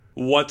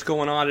What's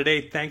going on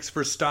today? Thanks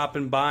for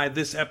stopping by.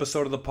 This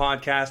episode of the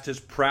podcast is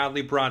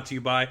proudly brought to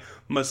you by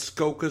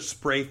Muskoka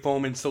Spray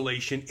Foam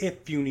Insulation.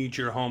 If you need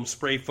your home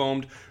spray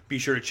foamed, be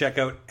sure to check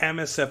out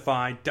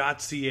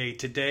msfi.ca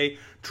today.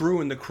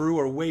 Drew and the crew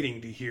are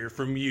waiting to hear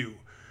from you.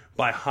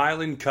 By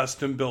Highland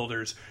Custom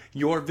Builders,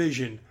 your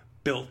vision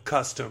built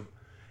custom.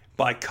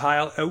 By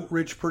Kyle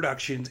Outridge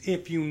Productions.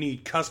 If you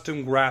need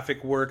custom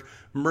graphic work,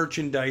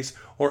 merchandise,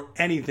 or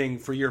anything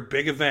for your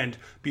big event,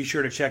 be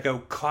sure to check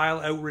out Kyle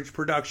Outridge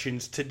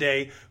Productions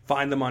today.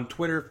 Find them on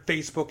Twitter,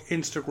 Facebook,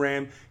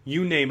 Instagram,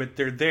 you name it,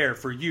 they're there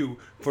for you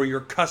for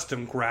your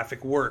custom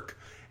graphic work.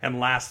 And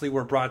lastly,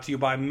 we're brought to you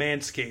by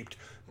Manscaped.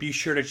 Be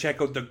sure to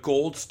check out the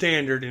gold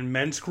standard in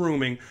men's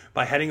grooming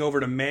by heading over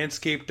to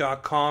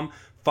manscaped.com.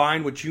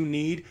 Find what you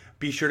need.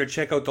 Be sure to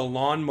check out the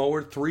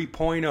Lawnmower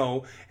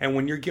 3.0, and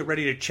when you get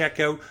ready to check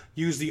out,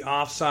 use the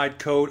offside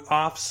code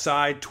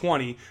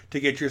OFFSIDE20 to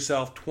get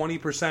yourself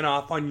 20%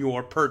 off on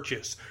your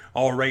purchase.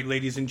 All right,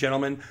 ladies and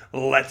gentlemen,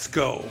 let's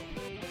go.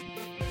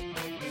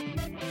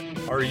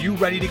 Are you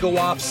ready to go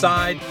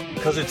offside?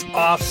 Because it's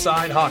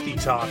Offside Hockey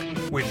Talk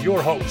with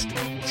your host,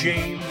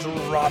 James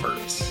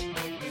Roberts.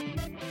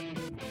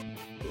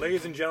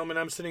 Ladies and gentlemen,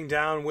 I'm sitting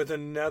down with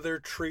another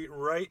treat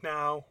right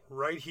now,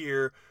 right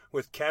here,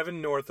 with Kevin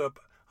Northup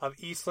of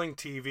Eastlink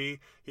TV.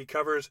 He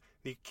covers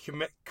the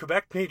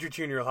Quebec Major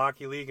Junior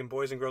Hockey League and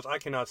boys and girls. I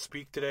cannot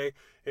speak today.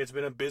 It's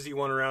been a busy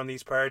one around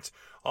these parts.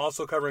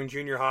 Also covering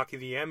junior hockey,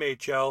 the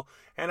MHL,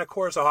 and of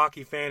course a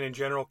hockey fan in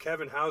general.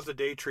 Kevin, how's the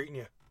day treating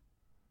you?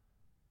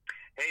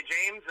 Hey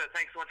James,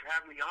 thanks so much for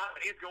having me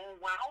on. It's going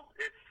well.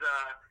 It's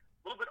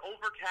a little bit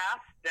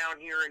overcast down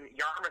here in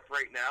Yarmouth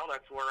right now.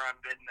 That's where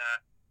I've been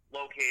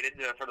located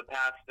for the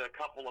past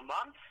couple of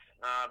months.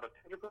 But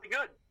things are pretty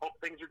good. Hope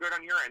things are good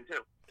on your end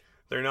too.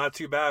 They're not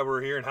too bad. We're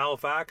here in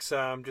Halifax.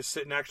 I'm just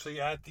sitting actually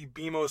at the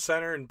BMO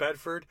Center in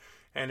Bedford,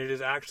 and it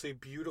is actually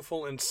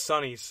beautiful and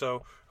sunny,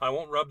 so I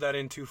won't rub that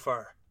in too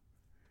far.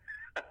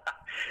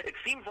 It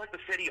seems like the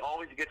city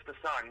always gets the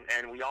sun,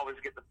 and we always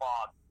get the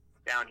fog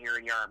down here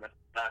in Yarmouth.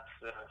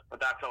 But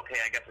that's okay.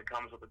 I guess it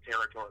comes with the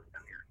territory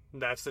down here.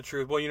 That's the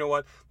truth. Well, you know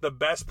what? The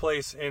best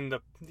place in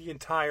the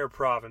entire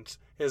province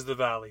is the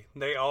Valley.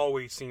 They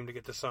always seem to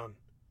get the sun.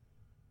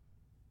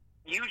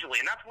 Usually,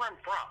 and that's where I'm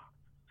from.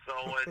 So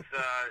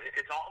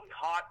it's always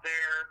hot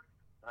there.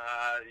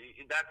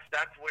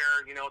 That's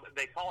where, you know,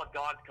 they call it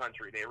God's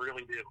country. They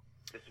really do.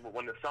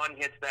 When the sun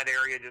hits that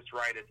area just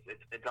right,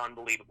 it's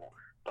unbelievable.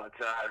 But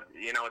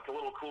you know, it's a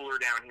little cooler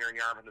down here in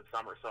Yarmouth in the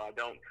summer, so I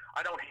don't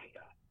hate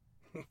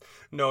that.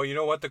 No, you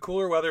know what? The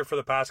cooler weather for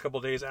the past couple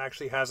of days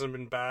actually hasn't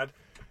been bad,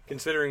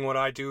 considering what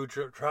I do,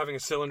 driving a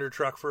cylinder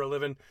truck for a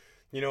living.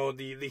 You know,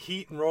 the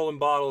heat and rolling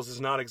bottles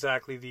is not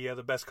exactly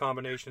the best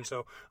combination,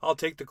 so I'll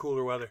take the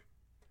cooler weather.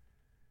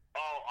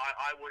 Oh,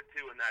 I would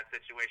too in that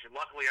situation.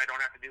 Luckily, I don't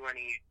have to do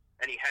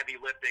any heavy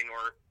lifting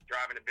or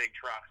driving a big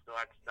truck, so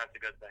that's a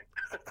good thing.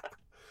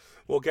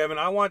 Well, Kevin,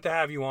 I want to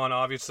have you on,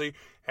 obviously.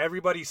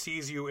 Everybody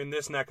sees you in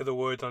this neck of the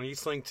woods on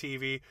Eastlink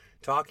TV,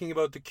 talking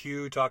about the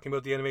Q, talking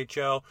about the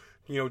NHL,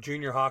 you know,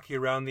 junior hockey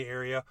around the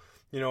area.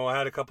 You know, I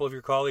had a couple of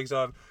your colleagues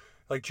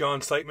like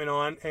John Seitman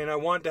on, and I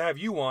want to have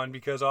you on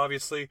because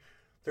obviously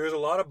there's a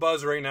lot of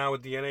buzz right now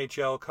with the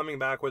NHL coming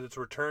back with its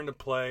return to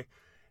play,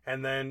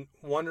 and then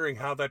wondering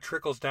how that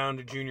trickles down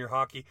to junior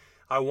hockey.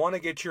 I want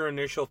to get your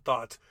initial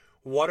thoughts.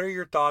 What are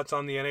your thoughts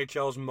on the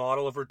NHL's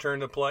model of return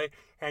to play,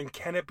 and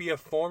can it be a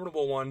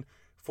formidable one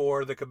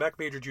for the Quebec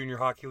Major Junior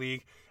Hockey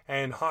League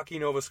and Hockey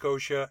Nova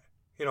Scotia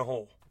in a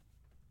whole?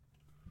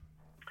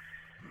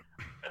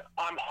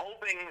 I'm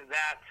hoping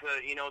that,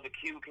 you know, the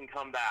Q can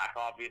come back,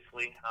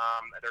 obviously.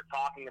 They're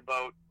talking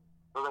about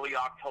early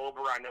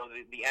October. I know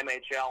the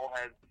MHL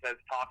has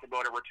talked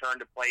about a return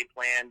to play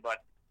plan,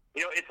 but you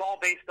know, it's all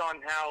based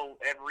on how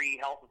every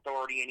health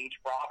authority in each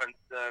province,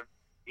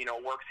 you know,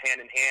 works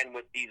hand in hand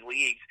with these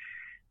leagues.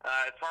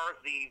 As far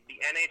as the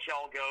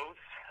NHL goes,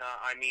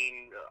 I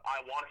mean,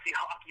 I want to see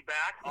hockey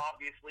back,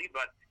 obviously,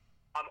 but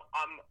I'm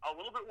a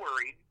little bit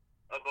worried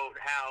about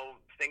how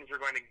things are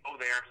going to go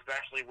there,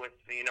 especially with,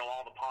 you know,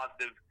 all the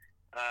positive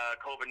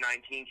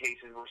COVID-19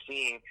 cases we're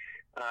seeing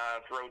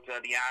throughout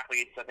the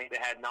athletes. I think they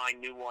had 9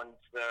 new ones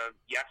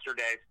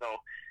yesterday, so.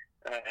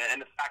 And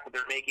the fact that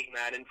they're making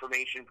that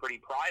information pretty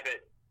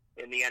private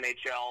in the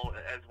NHL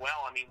as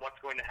well. I mean, what's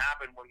going to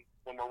happen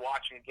when we're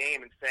watching a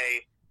game and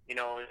say, you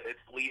know, it's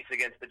Leafs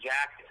against the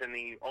Jackets in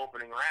the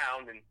opening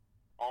round, and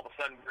all of a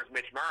sudden where's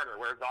Mitch Marner,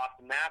 where's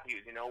Austin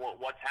Matthews? You know,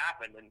 what's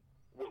happened, and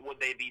would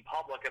they be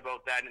public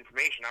about that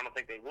information? I don't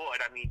think they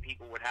would. I mean,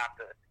 people would have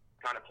to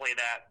kind of play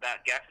that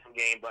guessing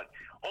game. But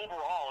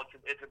overall,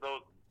 it's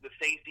about the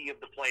safety of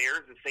the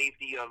players, the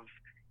safety of,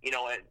 you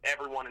know,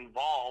 everyone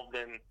involved,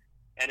 and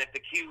if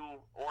the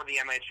Q or the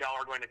MHL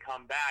are going to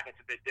come back, it's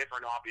a bit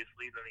different,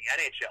 obviously, than the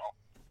NHL.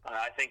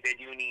 I think they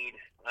do need,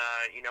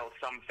 you know,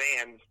 some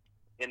fans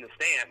in the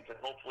stands, and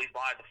hopefully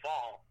by the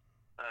fall,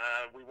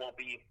 we won't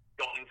be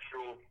going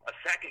through a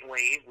second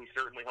wave. We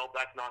certainly hope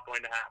that's not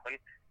going to happen,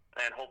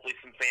 and hopefully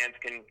some fans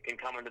can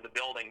come into the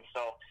building.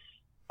 So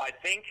I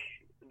think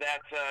that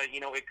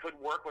it could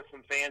work with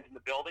some fans in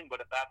the building, but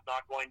if that's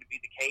not going to be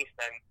the case,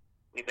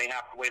 then they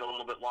have to wait a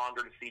little bit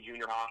longer to see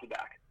junior hockey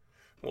back.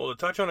 Well, to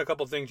touch on a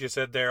couple of things you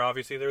said there,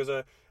 obviously there was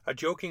a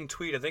joking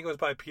tweet, I think it was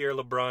by Pierre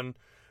LeBrun,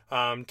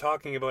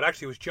 talking about,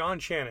 actually it was John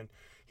Shannon.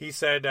 He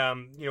said,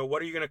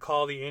 what are you going to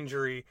call the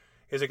injury?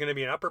 Is it going to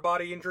be an upper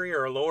body injury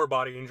or a lower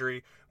body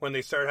injury when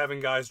they start having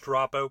guys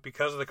drop out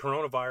because of the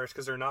coronavirus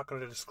because they're not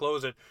going to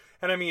disclose it?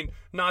 And I mean,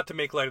 not to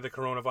make light of the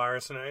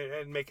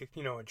coronavirus and make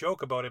a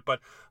joke about it, but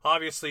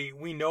obviously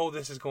we know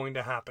this is going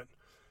to happen.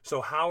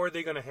 So how are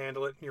they going to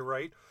handle it? You're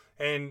right.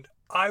 And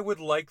I would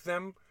like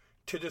them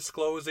to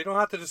disclose. They don't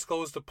have to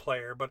disclose the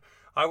player, but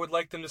I would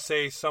like them to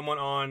say someone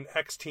on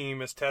X team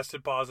has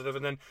tested positive,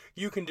 and then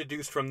you can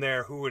deduce from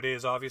there who it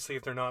is, obviously,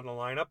 if they're not in the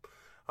lineup.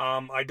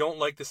 I don't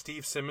like the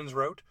Steve Simmons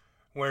route,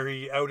 where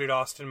he outed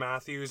Austin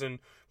Matthews and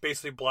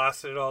basically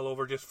blasted it all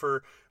over just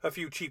for a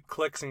few cheap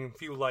clicks and a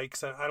few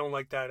likes. I don't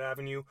like that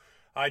avenue.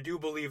 I do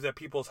believe that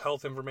people's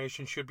health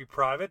information should be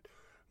private,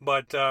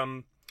 but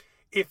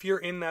if you're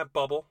in that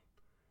bubble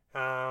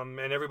and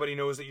everybody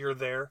knows that you're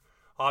there,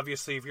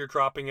 obviously if you're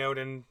dropping out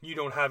and you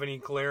don't have any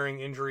glaring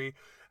injury,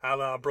 a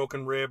la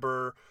broken rib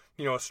or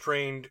a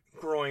strained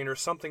groin or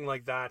something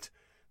like that,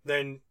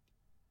 then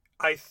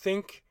I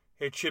think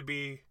it should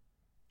be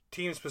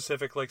team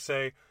specific, like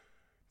say,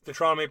 the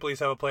Toronto Maple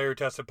Leafs have a player who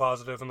tested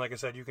positive, and like I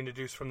said, you can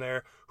deduce from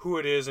there who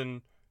it is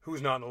and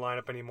who's not in the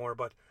lineup anymore.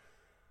 But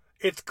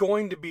it's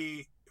going to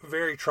be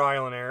very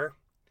trial and error,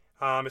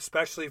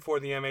 especially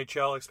for the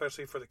MHL,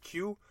 especially for the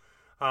Q.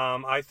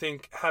 I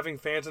think having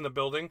fans in the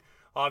building,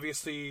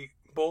 obviously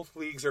both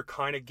leagues are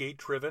kind of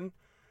gate-driven,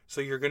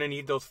 so you're going to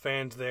need those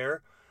fans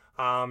there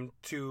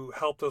to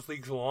help those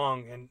leagues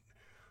along. And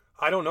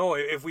I don't know,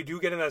 if we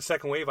do get in that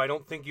second wave, I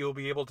don't think you'll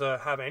be able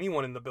to have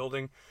anyone in the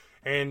building.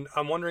 And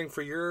I'm wondering,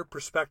 for your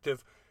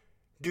perspective,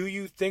 do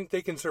you think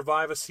they can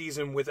survive a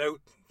season without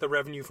the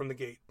revenue from the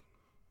gate?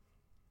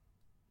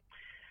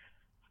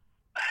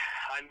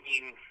 I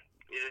mean,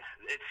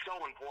 it's so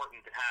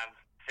important to have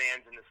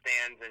fans in the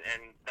stands,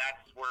 and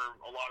that's where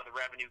a lot of the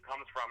revenue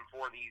comes from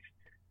for these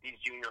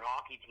junior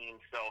hockey teams.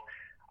 So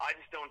I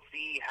just don't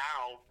see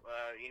how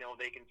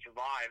they can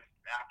survive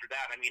after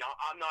that. I mean,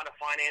 I'm not a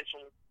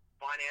finances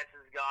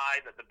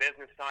guy, the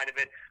business side of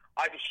it.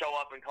 I just show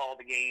up and call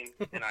the game,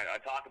 and I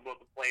talk about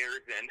the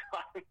players, and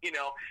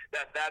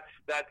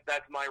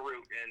that's my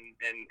route,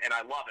 and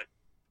I love it.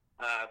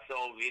 So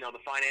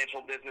the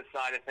financial business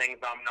side of things,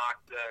 I'm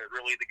not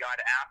really the guy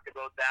to ask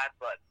about that.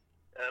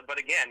 But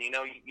again,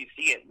 you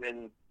see it,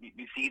 and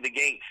you see the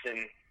gates,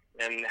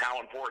 and how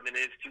important it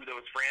is to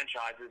those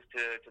franchises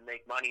to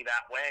make money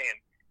that way.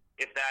 And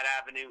if that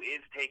avenue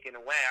is taken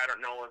away, I don't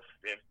know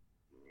if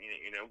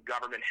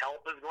government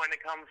help is going to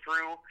come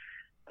through.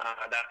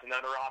 That's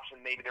another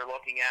option maybe they're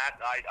looking at.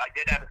 I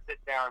did have a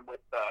sit down with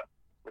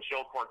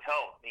Michelle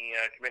Courteau, the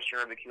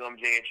commissioner of the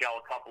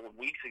QMJHL, a couple of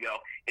weeks ago.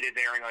 It is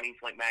airing on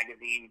Eastlink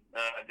Magazine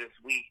this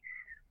week,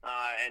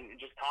 and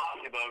just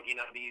talking about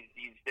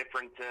these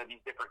different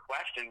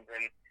questions.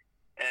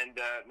 And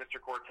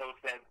Mr. Courteau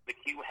said the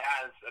Q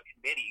has a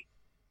committee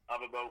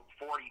of about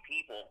 40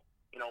 people,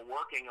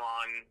 working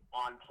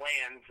on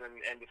plans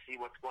and to see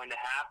what's going to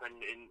happen.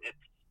 And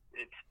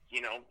it's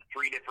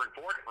 4 different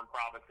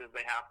provinces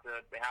they have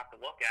to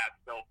look at.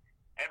 So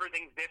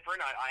everything's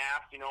different. I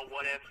asked,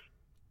 what if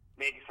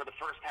maybe for the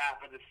first half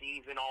of the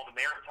season all the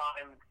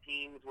Maritime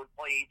teams would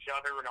play each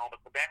other and all the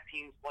Quebec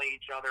teams play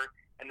each other,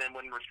 and then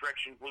when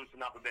restrictions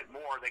loosen up a bit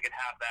more, they could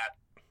have that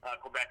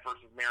Quebec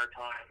versus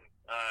Maritime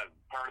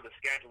part of the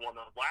schedule in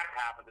the latter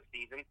half of the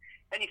season.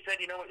 And he said,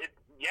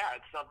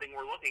 it's something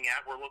we're looking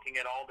at. We're looking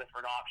at all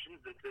different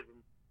options. This is an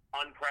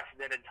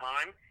unprecedented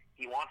time.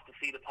 He wants to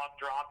see the puck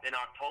drop in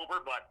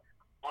October, but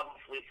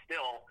obviously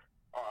still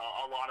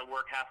a lot of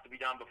work has to be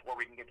done before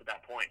we can get to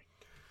that point.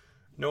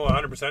 No,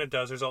 100% it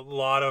does. There's a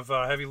lot of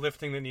heavy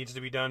lifting that needs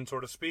to be done, so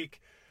to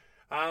speak.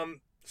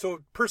 So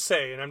per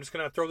se, and I'm just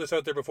going to throw this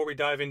out there before we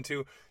dive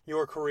into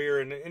your career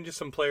and just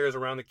some players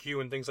around the Q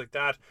and things like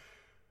that.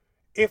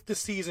 If the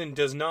season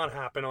does not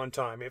happen on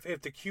time,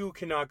 if the Q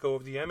cannot go,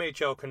 if the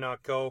MHL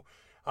cannot go,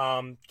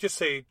 just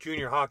say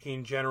junior hockey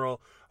in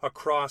general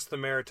across the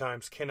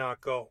Maritimes cannot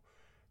go,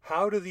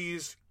 how do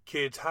these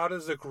kids, how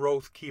does the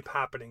growth keep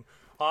happening?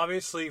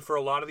 Obviously, for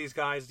a lot of these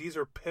guys, these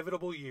are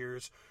pivotal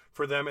years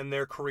for them in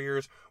their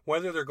careers,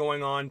 whether they're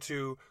going on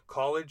to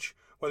college,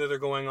 whether they're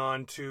going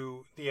on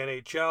to the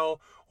NHL,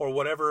 or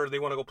whatever they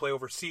want to go play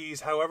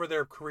overseas, however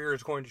their career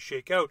is going to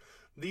shake out.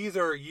 These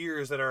are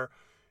years that are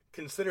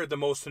considered the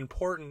most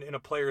important in a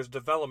player's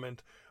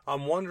development.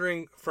 I'm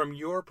wondering, from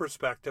your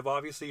perspective,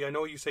 obviously, I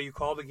know you say you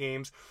call the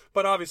games,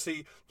 but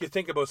obviously you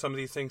think about some of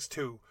these things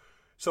too.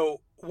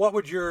 So what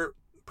would your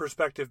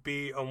perspective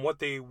be on what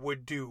they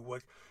would do?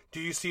 Like, do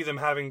you see them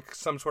having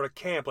some sort of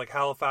camp, like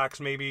Halifax,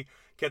 maybe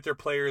get their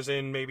players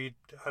in, maybe,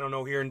 I don't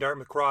know, here in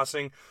Dartmouth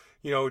Crossing,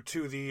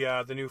 to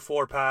the new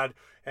floor pad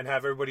and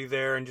have everybody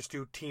there and just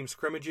do team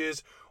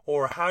scrimmages?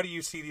 Or how do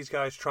you see these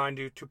guys trying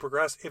to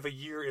progress if a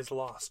year is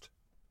lost?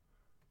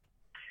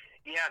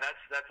 Yeah,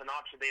 that's an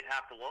option they'd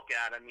have to look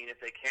at. I mean, if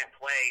they can't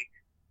play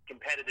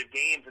competitive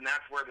games, and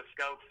that's where the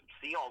scouts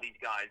see all these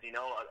guys. You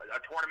know,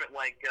 a tournament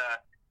like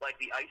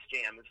the Ice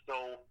Jam is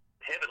so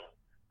pivotal.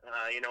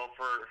 You know,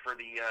 for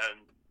the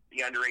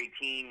under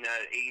 18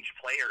 age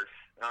players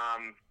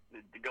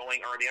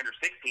going, or the under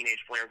 16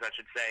 age players, I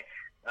should say,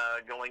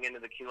 going into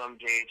the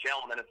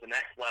QMJHL, and then it's the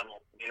next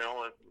level. You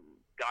know,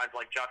 guys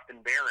like Justin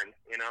Barron.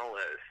 You know,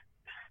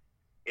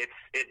 it's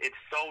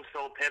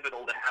so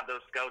pivotal to have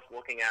those scouts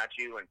looking at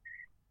you, and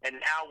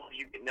now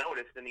you get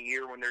noticed in a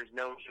year when there's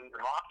no junior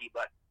hockey.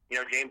 But you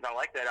know, James, I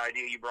like that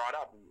idea you brought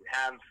up.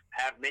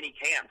 Have mini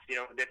camps, you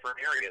know, in different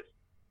areas.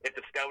 If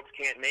the scouts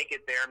can't make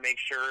it there, make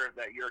sure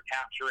that you're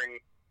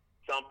capturing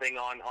something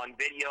on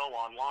video,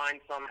 online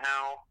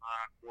somehow,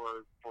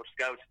 for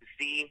scouts to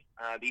see.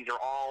 These are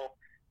all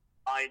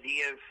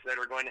ideas that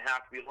are going to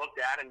have to be looked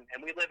at, and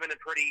we live in a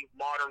pretty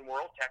modern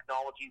world.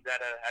 Technology's at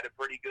a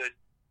pretty good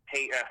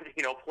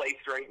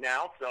place right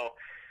now. So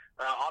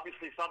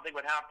obviously something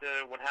would have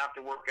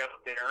to work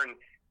out there, and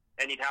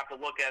you'd have to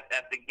look at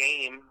the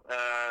game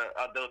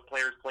of those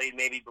players played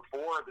maybe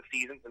before the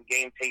season, some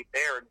game tape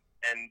there,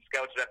 and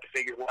scouts would have to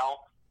figure,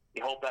 well,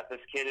 you hope that this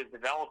kid is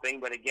developing,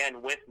 but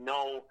again, with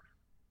no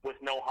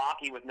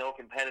hockey, with no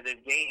competitive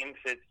games,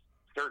 it's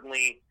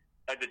certainly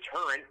a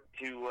deterrent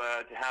to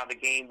how the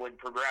game would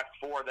progress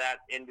for that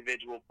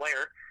individual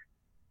player.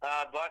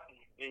 But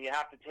you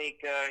have to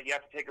take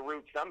a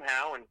route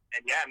somehow, and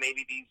yeah,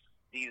 maybe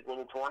these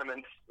little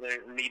tournaments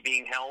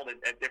being held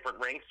at different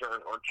rinks or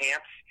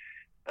camps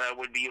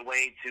would be a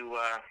way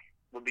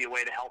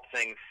to help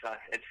things.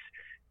 It's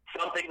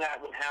something that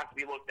would have to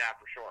be looked at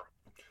for sure.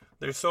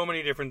 There's so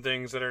many different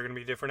things that are going to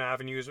be different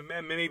avenues, and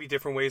maybe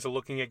different ways of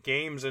looking at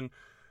games, and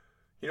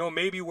you know,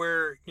 maybe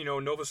where, you know,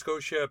 Nova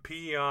Scotia,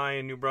 PEI,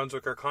 and New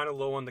Brunswick are kind of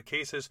low on the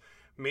cases,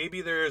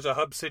 maybe there's a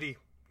hub city,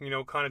 you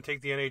know, kind of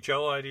take the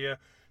NHL idea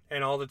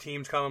and all the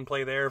teams come and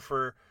play there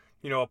for,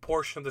 you know, a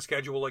portion of the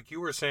schedule like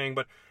you were saying,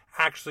 but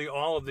actually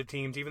all of the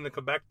teams, even the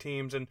Quebec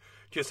teams, and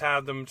just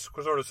have them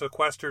sort of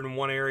sequestered in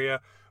one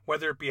area,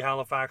 whether it be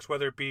Halifax,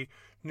 whether it be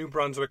New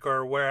Brunswick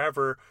or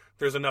wherever,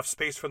 there's enough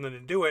space for them to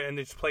do it and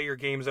just play your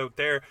games out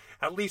there.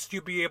 At least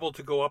you'd be able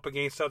to go up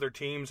against other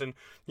teams and,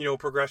 you know,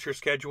 progress your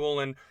schedule.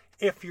 And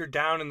if you're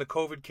down in the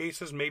COVID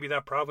cases, maybe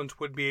that province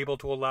would be able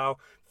to allow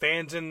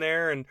fans in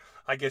there, and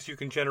I guess you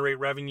can generate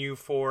revenue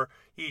for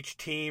each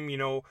team, you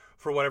know,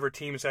 for whatever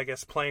teams, I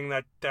guess, playing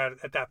that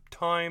at that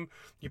time.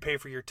 You pay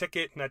for your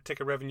ticket, and that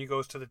ticket revenue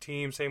goes to the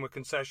team. Same with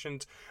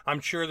concessions.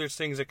 I'm sure there's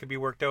things that could be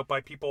worked out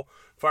by people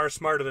far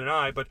smarter than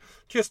I, but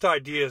just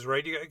ideas,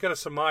 right? You got to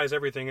surmise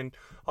everything, and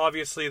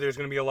obviously there's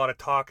going to be a lot of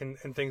talk and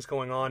things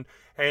going on,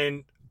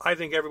 and I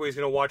think everybody's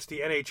going to watch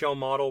the NHL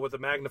model with a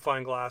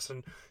magnifying glass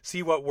and see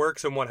what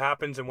works and what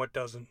happens and what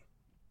doesn't.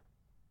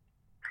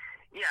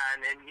 Yeah,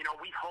 and you know,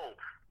 we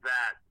hope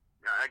that,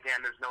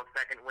 again, there's no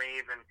second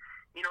wave. And,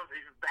 you know,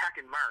 back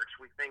in March,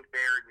 we think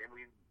there, and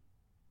we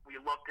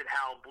looked at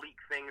how bleak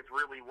things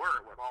really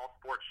were with all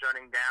sports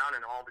shutting down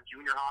and all the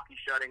junior hockey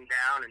shutting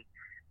down.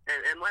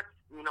 And let's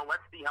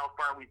see how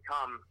far we've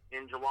come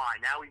in July.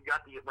 Now we've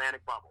got the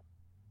Atlantic bubble.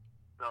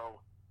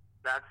 So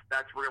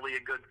that's really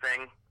a good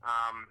thing.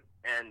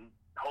 And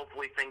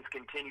hopefully things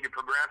continue to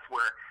progress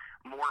where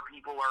more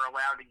people are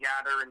allowed to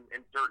gather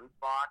in certain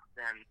spots,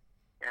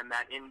 and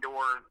that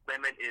indoor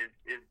limit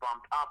is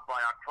bumped up by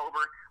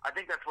October. I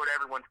think that's what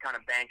everyone's kind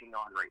of banking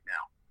on right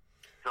now.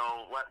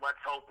 So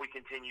let's hope we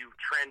continue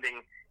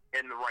trending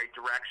in the right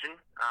direction.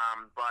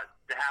 But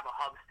to have a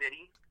hub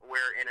city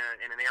where in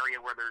an area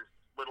where there's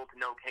little to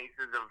no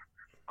cases of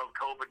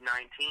COVID-19,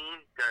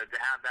 to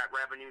have that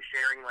revenue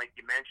sharing like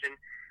you mentioned,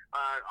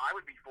 I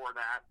would be for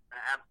that,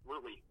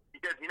 absolutely.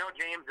 Because, you know,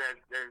 James,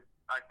 as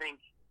I think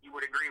you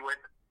would agree with,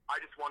 I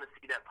just want to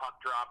see that puck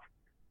drop,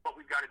 but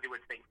we've got to do it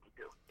safely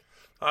too.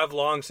 I've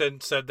long said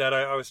that.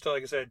 I was still,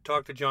 like I said,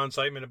 talked to John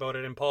Seitman about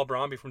it and Paul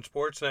Bromby from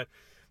Sportsnet.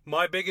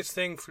 My biggest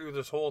thing through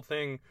this whole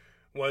thing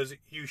was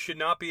you should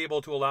not be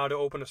able to allow to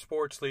open a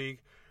sports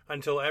league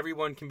until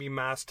everyone can be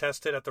mass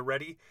tested at the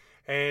ready,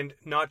 and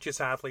not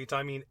just athletes.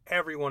 I mean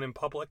everyone in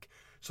public,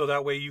 so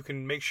that way you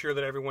can make sure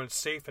that everyone's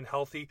safe and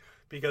healthy,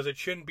 because it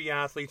shouldn't be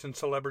athletes and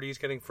celebrities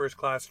getting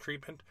first-class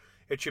treatment.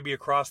 It should be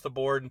across the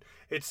board. And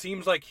it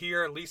seems like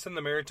here, at least in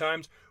the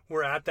Maritimes,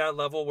 we're at that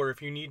level where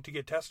if you need to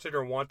get tested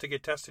or want to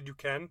get tested, you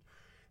can.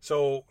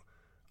 So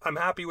I'm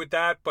happy with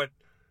that, but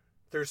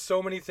there's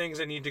so many things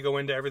that need to go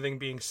into everything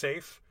being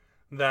safe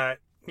that,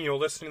 you know,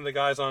 listening to the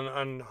guys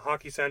on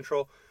Hockey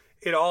Central,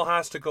 it all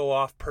has to go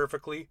off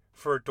perfectly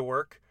for it to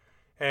work.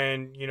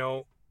 And, you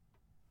know,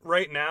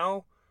 right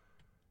now,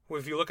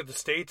 if you look at the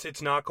States,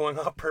 it's not going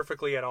off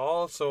perfectly at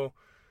all. So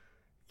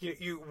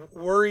you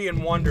worry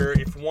and wonder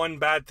if one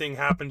bad thing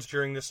happens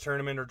during this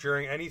tournament or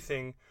during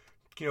anything,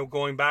 you know,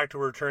 going back to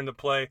return to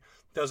play,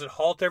 does it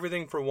halt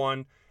everything for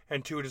one?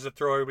 And two, does it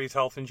throw everybody's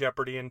health in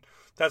jeopardy? And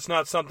that's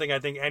not something I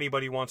think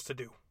anybody wants to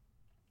do.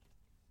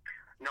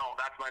 No,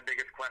 that's my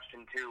biggest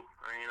question too.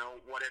 You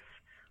know, what if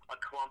a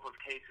clump of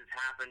cases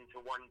happen to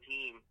one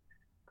team?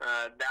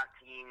 That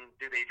team,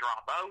 do they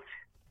drop out?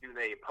 Do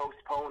they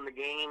postpone the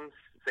games?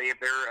 Say if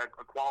they're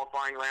a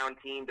qualifying round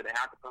team, do they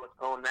have to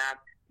postpone that?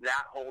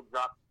 that holds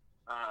up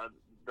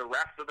the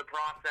rest of the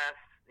process.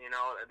 You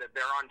know, that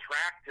they're on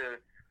track to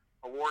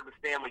award the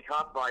Stanley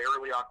Cup by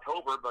early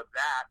October, but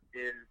that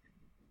is,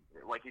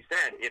 like you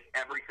said, if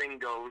everything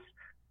goes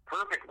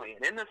perfectly.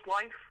 And in this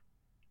life,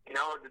 you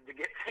know, to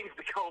get things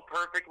to go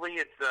perfectly,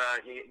 it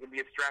can be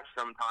a stretch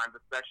sometimes,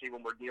 especially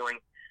when we're dealing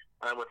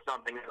with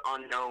something as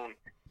unknown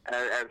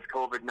as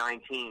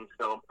COVID-19.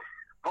 So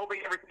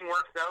hoping everything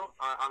works out.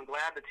 I'm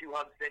glad the two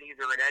hub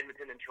cities are in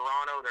Edmonton and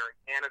Toronto. They're in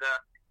Canada.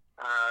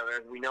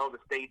 As we know,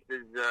 the States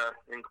is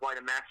in quite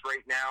a mess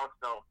right now.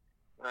 So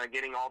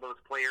getting all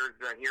those players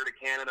here to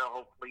Canada,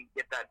 hopefully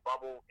get that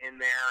bubble in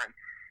there.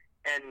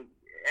 And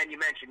you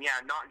mentioned,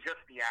 not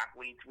just the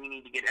athletes. We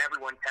need to get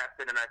everyone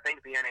tested, and I think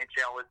the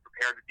NHL is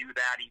prepared to do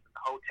that. Even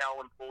the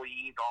hotel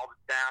employees, all the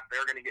staff,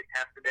 they're going to get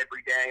tested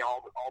every day,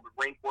 all the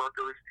rink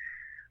workers.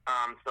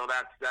 So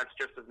that's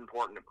just as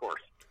important, of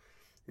course.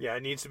 Yeah,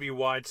 it needs to be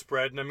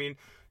widespread. And I mean,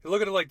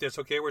 look at it like this,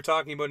 okay? We're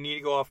talking about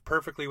needing to go off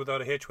perfectly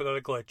without a hitch, without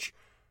a glitch.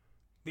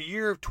 The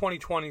year of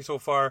 2020 so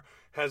far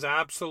has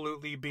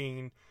absolutely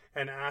been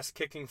an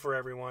ass-kicking for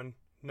everyone.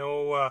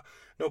 No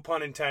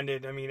pun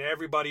intended. I mean,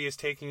 everybody is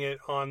taking it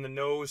on the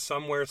nose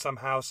somewhere,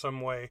 somehow,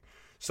 some way.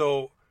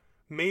 So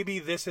maybe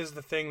this is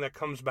the thing that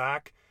comes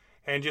back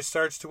and just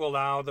starts to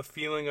allow the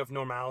feeling of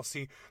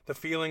normalcy, the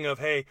feeling of,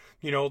 hey,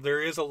 you know,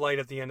 there is a light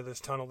at the end of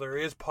this tunnel. There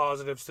is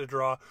positives to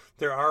draw.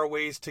 There are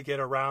ways to get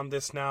around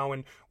this now,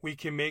 and we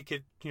can make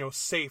it, you know,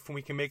 safe, and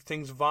we can make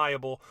things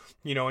viable,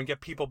 you know, and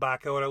get people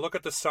back out. I look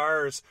at the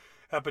SARS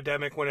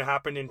epidemic when it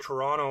happened in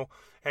Toronto,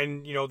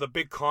 and, you know, the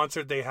big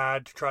concert they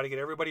had to try to get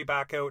everybody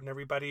back out and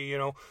everybody, you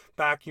know,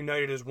 back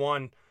united as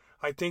one.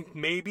 I think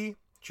maybe,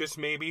 just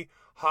maybe,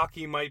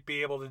 hockey might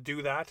be able to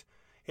do that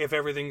if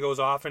everything goes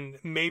off, and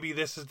maybe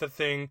this is the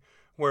thing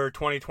where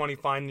 2020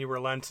 finally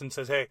relents and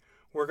says, hey,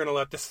 we're going to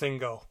let this thing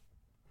go.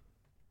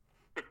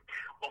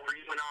 Well, for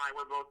you and I,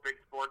 we're both big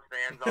sports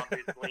fans,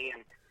 obviously,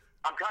 and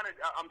I'm trying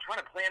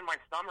to plan my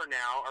summer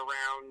now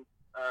around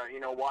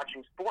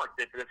watching sports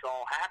if this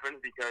all happens,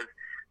 because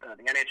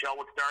the NHL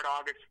would start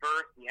August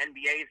 1st, the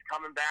NBA is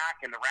coming back,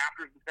 and the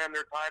Raptors defend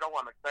their title.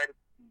 I'm excited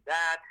to see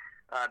that.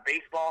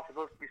 Baseball is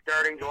supposed to be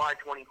starting July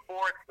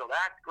 24th, so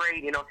that's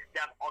great. You know,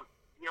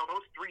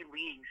 those three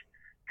leagues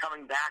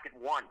coming back at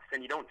once,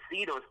 and you don't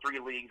see those three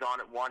leagues on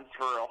at once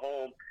for a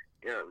whole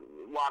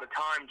lot of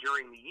time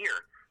during the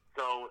year.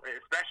 So,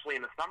 especially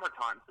in the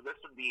summertime. So this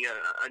would be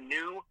a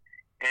new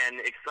and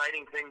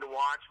exciting thing to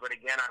watch. But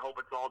again, I hope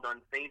it's all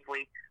done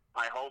safely.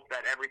 I hope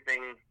that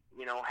everything,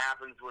 you know,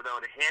 happens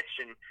without a hitch,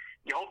 and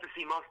you hope to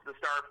see most of the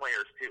star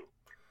players too,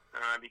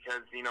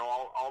 because, you know,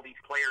 all these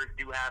players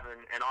do have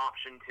an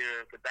option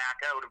to back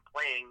out of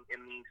playing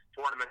in these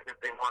tournaments if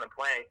they want to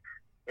play.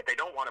 If they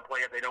don't want to play,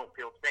 if they don't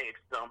feel safe.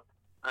 So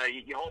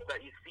you hope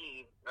that you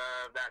see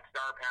that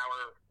star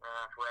power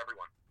for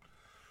everyone.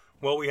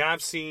 Well, we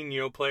have seen,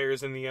 you know,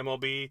 players in the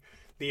MLB,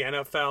 the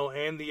NFL,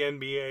 and the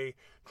NBA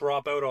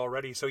drop out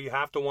already. So you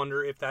have to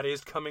wonder if that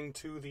is coming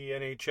to the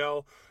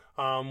NHL.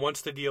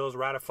 Once the deal is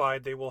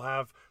ratified, they will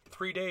have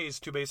 3 days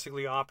to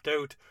basically opt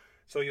out.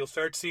 So you'll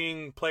start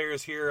seeing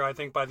players here, I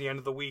think, by the end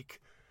of the week,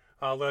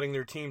 letting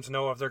their teams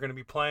know if they're going to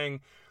be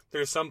playing.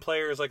 There's some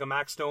players like a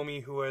Max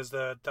Domi who has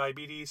the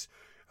diabetes.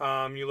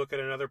 You look at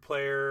another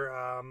player,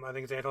 I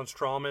think it's Anton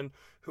Strawman,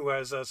 who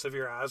has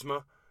severe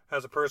asthma.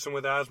 As a person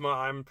with asthma,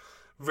 I'm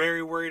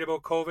very worried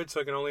about COVID,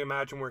 so I can only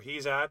imagine where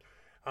he's at.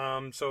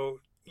 So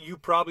you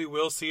probably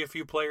will see a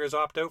few players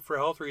opt out for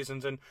health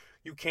reasons, and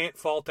you can't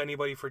fault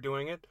anybody for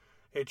doing it.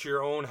 It's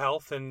your own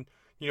health, and,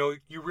 you know,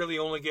 you really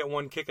only get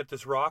one kick at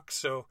this rock,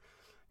 so,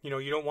 you know,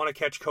 you don't want to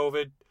catch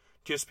COVID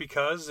just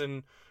because,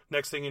 and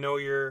next thing you know,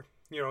 you're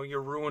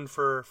ruined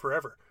for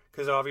forever.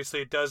 Because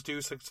obviously it does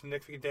do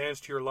significant damage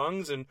to your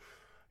lungs, and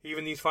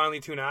even these finely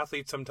tuned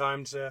athletes,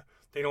 sometimes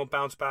they don't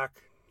bounce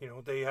back. You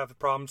know, they have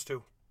problems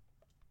too.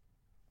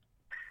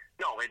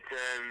 No, it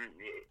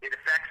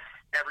affects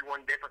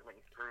everyone differently,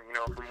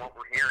 from what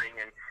we're hearing,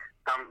 and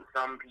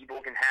some people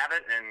can have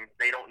it and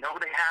they don't know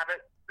they have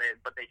it,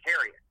 but they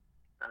carry it.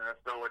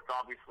 So it's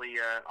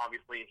obviously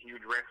a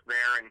huge risk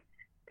there, and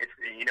it's,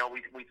 you know,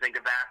 we think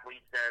of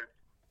athletes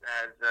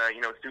as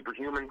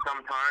superhuman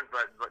sometimes,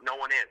 but no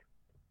one is.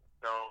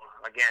 So,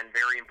 again,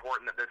 very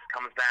important that this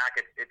comes back.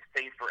 It's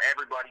safe for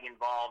everybody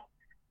involved,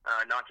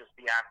 not just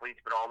the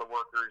athletes, but all the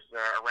workers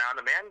around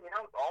them, and, you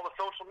know, all the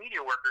social media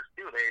workers,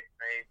 too.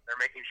 They're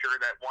making sure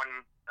that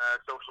one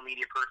social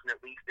media person at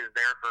least is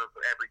there for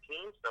every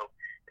team, so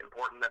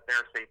important that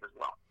they're safe as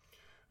well.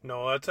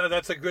 No,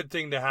 that's a good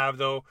thing to have,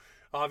 though.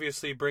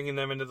 Obviously, bringing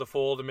them into the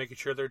fold and making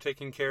sure they're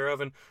taken care of.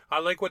 And I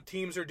like what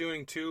teams are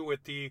doing, too,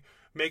 with the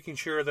making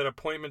sure that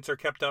appointments are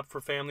kept up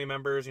for family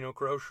members, you know,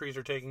 groceries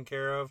are taken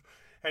care of,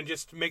 and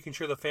just making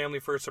sure the family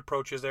first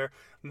approach is there.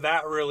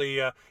 That really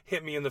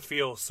hit me in the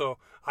feels. So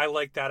I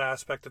like that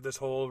aspect of this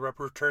whole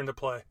return to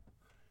play.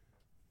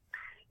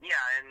 Yeah,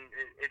 and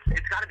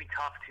it's got to be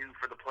tough, too,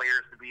 for the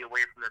players to be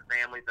away from their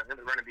families. I think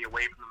they're going to be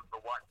away from them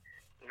for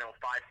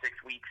 5-6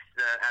 weeks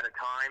at a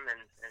time. And,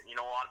 you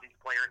know, a lot of these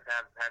players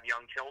have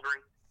young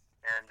children.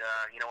 And,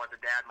 as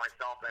a dad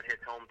myself, that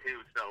hits home too.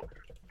 So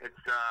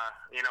it's,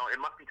 it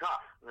must be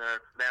tough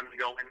for them to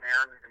go in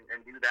there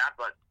and do that.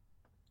 But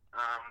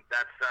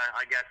that's,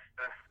 I guess,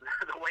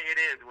 the way it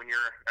is when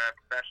you're a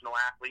professional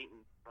athlete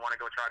and want to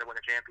go try to win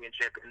a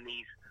championship in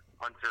these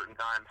uncertain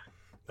times.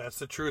 That's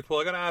the truth.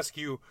 Well, I got to ask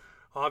you,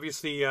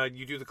 obviously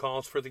you do the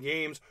calls for the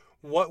games.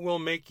 What will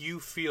make you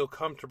feel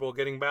comfortable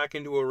getting back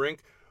into a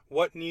rink?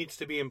 What needs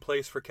to be in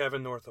place for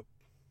Kevin Northup?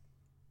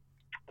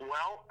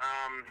 Well,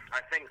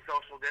 I think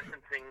social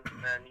distancing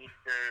needs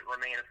to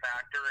remain a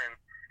factor, and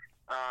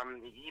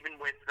even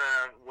with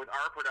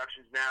our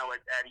productions now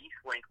at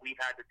Eastlink, we've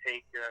had to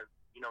take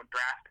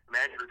drastic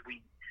measures.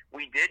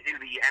 We did do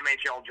the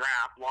MHL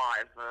draft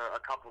live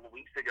a couple of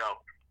weeks ago,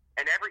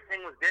 and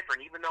everything was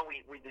different. Even though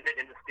we did it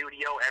in the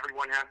studio,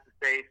 everyone has to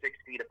stay 6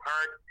 feet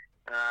apart.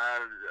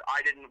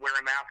 I didn't wear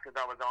a mask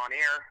because I was on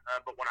air,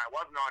 but when I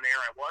wasn't on air,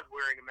 I was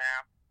wearing a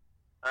mask.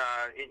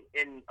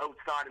 In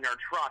outside in our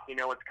truck,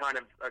 it's kind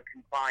of a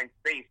confined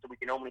space, so we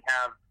can only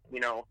have,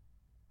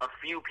 a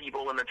few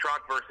people in the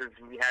truck versus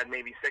we had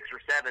maybe 6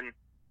 or 7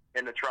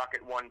 in the truck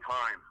at one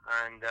time.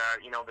 And,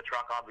 the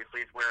truck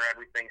obviously is where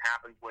everything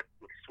happens with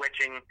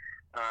switching,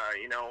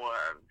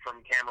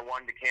 from camera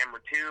 1 to camera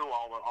 2,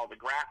 all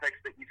the graphics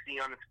that you see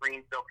on the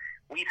screen. So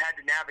we've had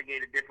to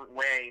navigate a different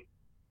way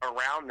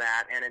around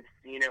that. And it's,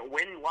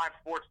 when live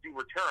sports do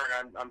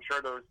return, I'm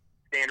sure those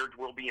standards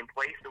will be in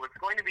place. So it's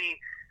going to be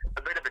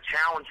a bit of a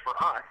challenge for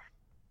us.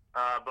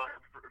 But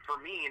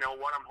for me,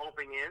 what I'm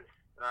hoping is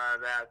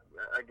that,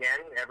 again,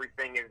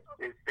 everything is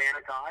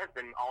sanitized,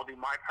 and I'll do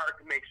my part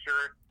to make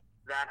sure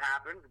that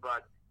happens.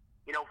 But,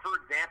 for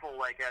example,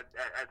 like at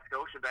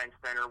Scotiabank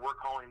Center, we're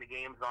calling the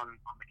games on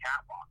the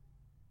catwalk.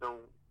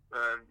 So,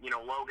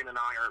 Logan and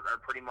I are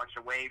pretty much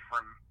away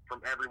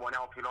from everyone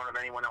else. We don't have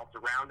anyone else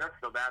around us.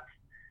 So that's,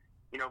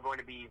 going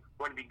to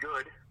be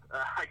good,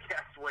 I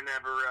guess,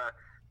 whenever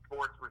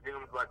sports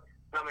resumes. But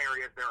some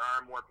areas there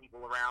are more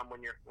people around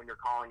when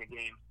you're calling a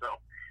game. So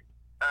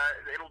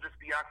it'll just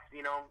be us,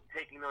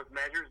 taking those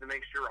measures to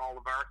make sure all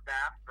of our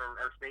staff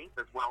are safe,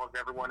 as well as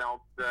everyone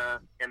else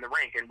in the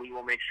rink, and we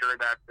will make sure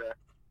that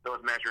those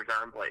measures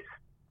are in place.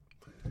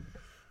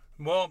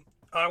 Well,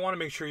 I want to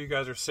make sure you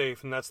guys are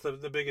safe, and that's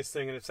the biggest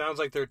thing. And it sounds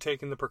like they're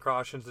taking the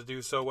precautions to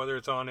do so, whether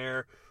it's on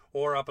air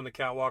or up on the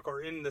catwalk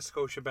or in the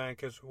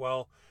Scotiabank as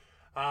well.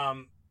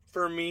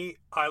 For me,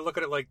 I look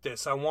at it like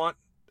this. I want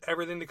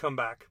everything to come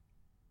back.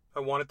 I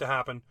want it to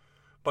happen,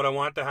 but I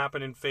want it to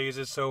happen in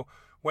phases. So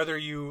whether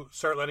you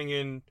start letting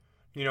in,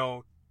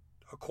 a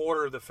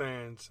quarter of the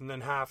fans, and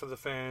then half of the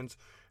fans,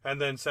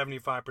 and then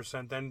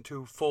 75%, then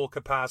to full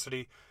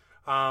capacity.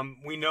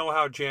 We know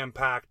how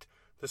jam-packed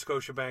the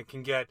Scotiabank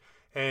can get,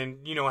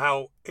 and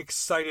how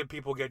excited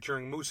people get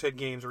during Moosehead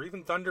games or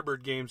even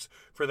Thunderbird games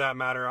for that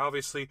matter.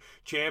 Obviously,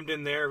 jammed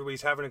in there,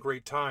 everybody's having a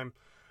great time.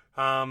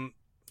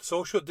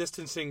 Social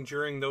distancing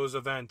during those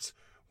events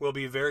will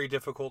be very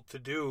difficult to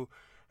do.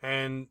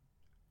 And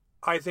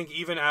I think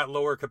even at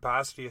lower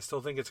capacity, I still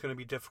think it's going to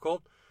be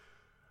difficult.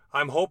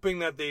 I'm hoping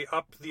that they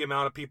up the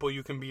amount of people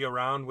you can be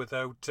around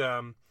without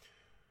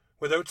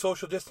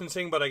social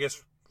distancing, but I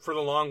guess for the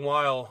long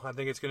while, I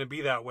think it's going to be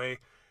that way.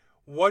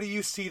 What do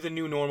you see the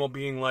new normal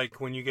being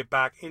like when you get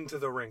back into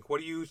the rink?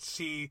 What do you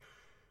see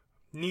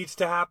needs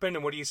to happen,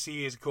 and what do you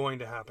see is going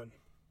to happen?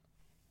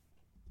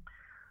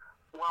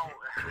 Well,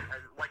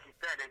 like you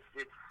said,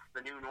 it's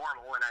the new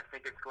normal, and I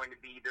think it's going to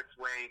be this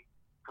way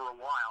for a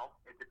while.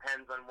 It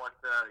depends on what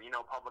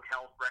public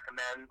health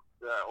recommends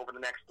over the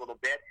next little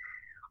bit.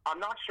 I'm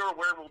not sure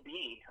where we'll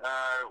be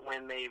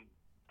when they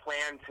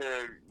plan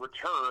to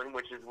return,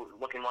 which is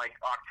looking like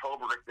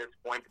October at this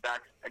point.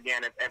 That's,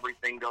 again, if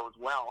everything goes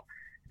well.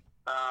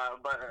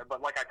 But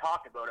like I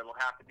talked about, it'll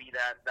have to be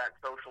that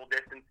social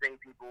distancing.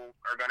 People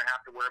are going to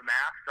have to wear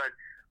masks.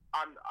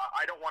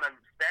 I don't want to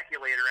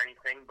speculate or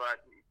anything,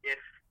 but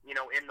if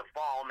in the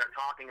fall and they're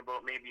talking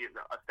about maybe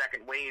a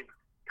second wave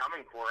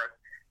coming for us,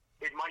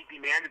 it might be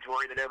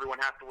mandatory that everyone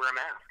has to wear a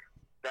mask.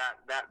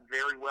 That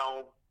very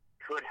well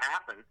could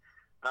happen.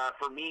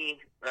 For me,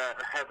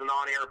 as an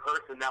on-air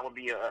person, that would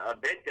be a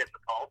bit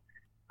difficult.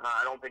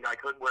 I don't think I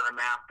could wear a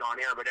mask on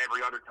air, but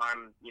every other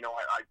time,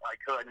 I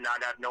could, and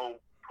I'd have no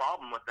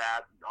problem with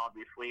that.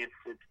 Obviously,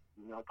 it's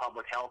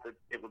public health.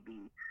 It would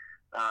be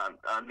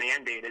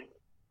mandated.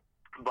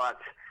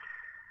 But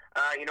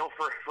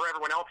for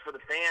everyone else, for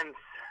the fans,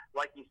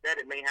 like you said,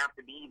 it may have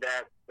to be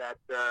that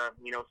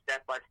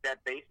step-by-step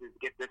basis,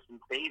 get this in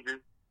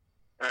phases,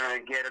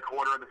 get a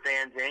quarter of the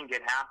fans in,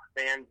 get half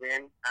the fans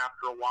in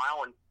after a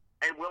while, and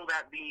will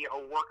that be a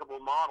workable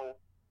model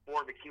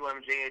for the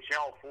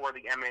QMJHL, for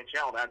the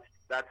MHL?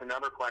 That's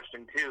another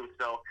question, too.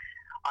 So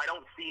I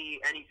don't see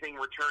anything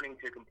returning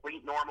to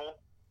complete normal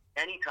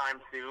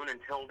anytime soon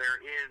until there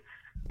is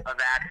a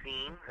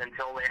vaccine,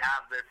 until they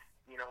have this,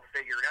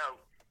 figured out.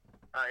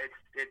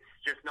 It's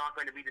just not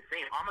going to be the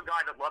same. I'm a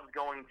guy that loves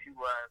going to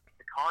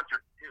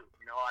concerts too.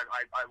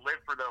 I live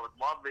for those.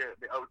 Love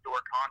the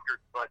outdoor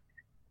concerts, but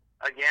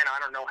again, I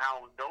don't know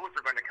how those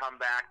are going to come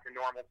back to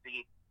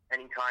normalcy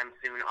anytime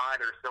soon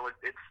either. So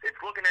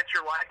it's looking at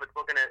your life. It's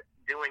looking at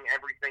doing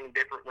everything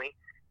differently,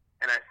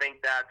 and I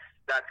think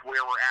that's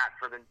where we're at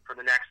for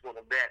the next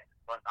little bit.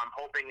 But I'm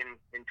hoping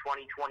in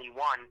 2021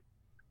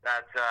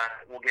 that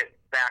we'll get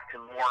back to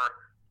more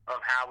of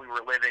how we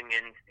were living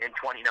in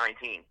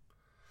 2019.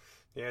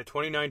 Yeah,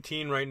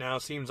 2019 right now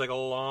seems like a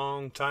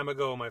long time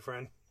ago, my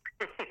friend.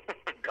 Does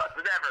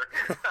it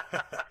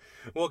ever?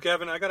 Well,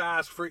 Kevin, I got to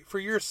ask, for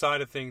your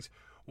side of things,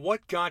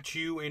 what got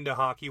you into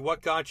hockey?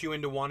 What got you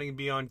into wanting to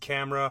be on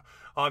camera,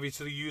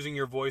 obviously using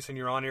your voice and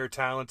your on-air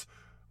talents?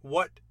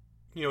 What,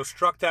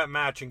 struck that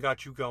match and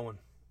got you going?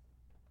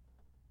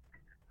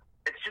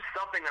 It's just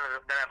something that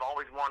I've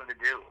always wanted to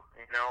do.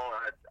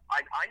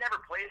 I never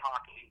played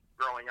hockey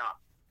growing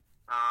up.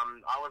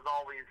 I was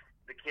always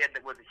the kid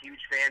that was a huge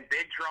fan,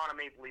 big Toronto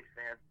Maple Leafs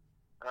fan,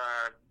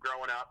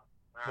 growing up.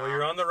 Well,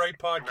 you're on the right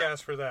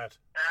podcast for that.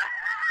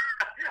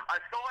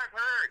 So I've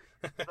heard.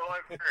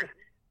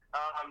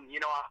 I'm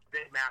a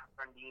big Matt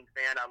Sundin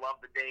fan. I love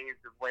the days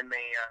of when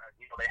they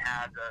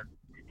had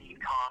Steve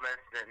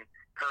Thomas and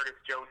Curtis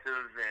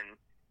Joseph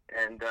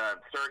and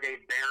Sergei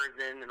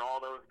Berezin and all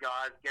those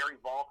guys. Gary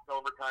Volk's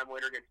overtime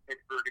winner against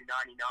Pittsburgh in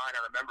 '99.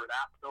 I remember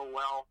that so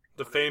well.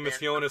 The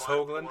famous Jonas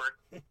Högland.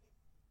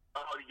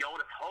 Oh,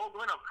 Jonas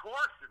Högland, of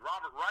course.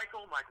 Robert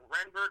Reichel, Michael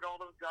Renberg,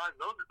 all those guys.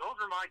 Those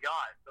are my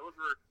guys. Those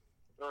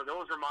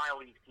are my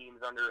Leaf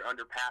teams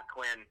under Pat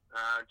Quinn.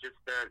 Just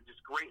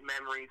great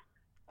memories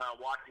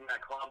watching that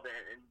club.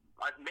 And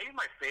maybe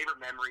my favorite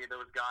memory of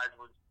those guys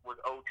was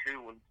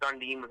 2002 when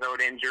Sundin was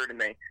out injured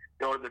and they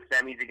go to the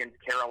semis against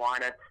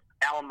Carolina.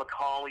 Alan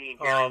McCauley and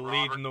Gary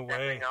leading the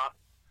way.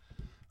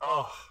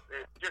 Up.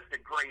 It's just a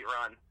great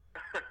run.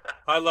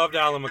 I loved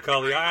Alan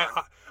McCauley.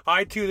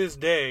 I to this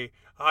day,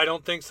 I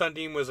don't think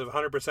Sundin was 100%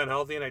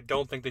 healthy, and I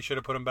don't think they should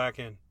have put him back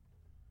in.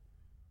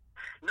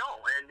 No,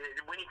 and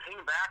when he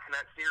came back in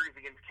that series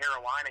against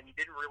Carolina, he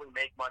didn't really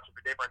make much of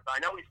a difference. I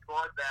know he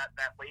scored that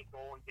late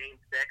goal in Game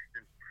 6,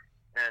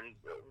 and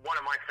one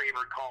of my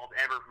favorite calls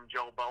ever from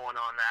Joe Bowen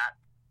on that.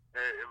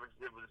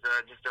 It was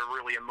just a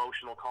really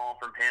emotional call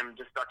from him.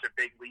 Just such a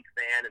big Leaf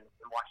fan and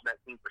watching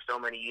that team for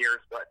so many years.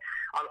 But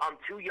I'm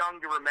too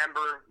young to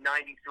remember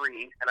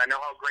 '93, and I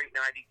know how great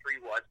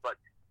 '93 was. But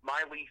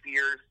my Leaf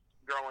years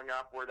growing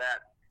up were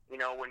that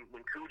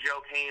when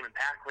Cujo came and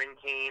Pat Quinn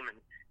came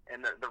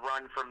and the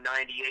run from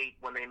 '98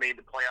 when they made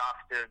the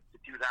playoffs to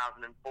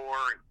 2004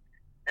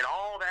 and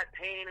all that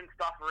pain and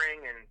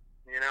suffering and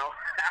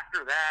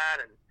after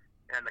that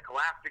and the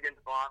collapse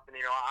against Boston.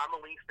 I'm a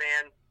Leaf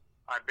fan.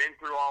 I've been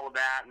through all of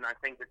that, and I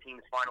think the team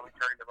is finally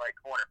turning the right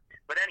corner.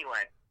 But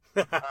anyway,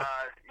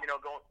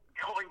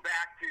 going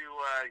back to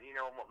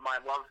my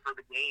love for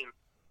the game,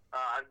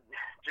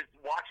 just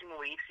watching the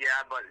Leafs,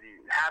 yeah, but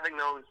having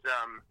those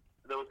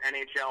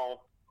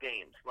NHL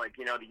games, like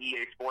the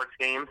EA Sports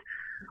games,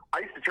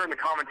 I used to turn the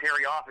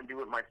commentary off and do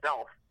it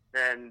myself.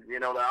 And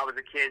I was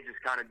a kid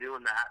just kind of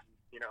doing that,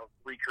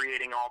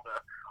 recreating all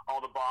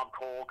the Bob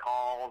Cole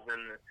calls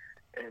and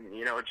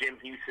Jim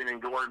Houston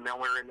and Gordon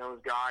Miller and those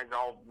guys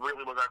all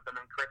really was at them,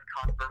 and Chris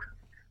Cuthbert.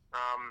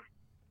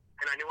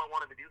 And I knew I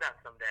wanted to do that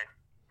someday.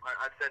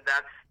 I said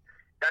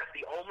that's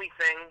the only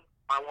thing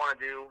I want to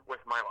do with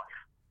my life.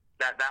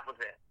 That was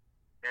it.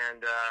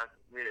 And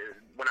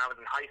when I was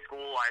in high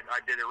school, I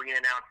did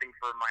arena announcing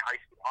for my high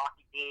school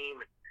hockey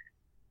team,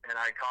 and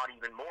I caught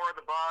even more of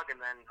the bug. And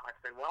then I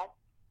said, well,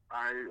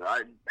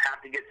 I have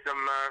to get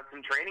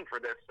some training for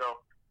this.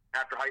 So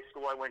after high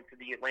school, I went to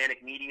the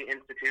Atlantic Media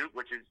Institute,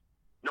 which is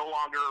no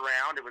longer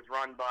around. It was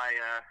run by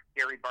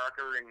Gary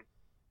Barker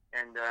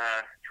and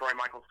Troy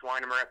Michael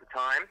Swinemer at the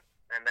time.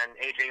 And then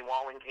A.J.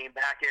 Walling came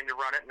back in to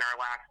run it in our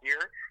last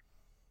year.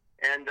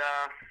 And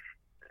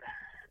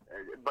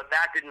but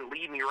that didn't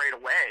lead me right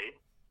away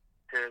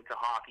to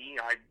hockey.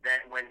 I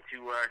then went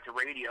to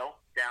radio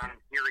down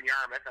here in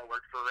Yarmouth. I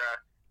worked for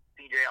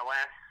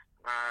CJLS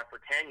for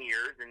 10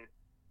 years and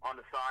on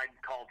the side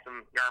called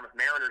some Yarmouth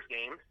Mariners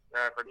games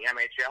for the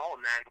MHL,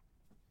 and then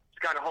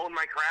just kind of honed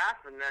my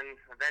craft. And then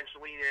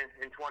eventually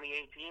in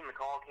 2018, the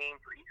call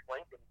came for East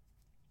Lincoln,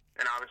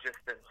 and I was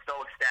just so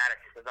ecstatic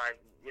because I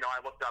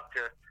looked up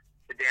to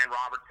Dan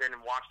Robertson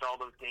and watched all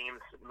those games.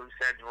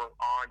 Mooseheads were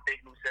on. Big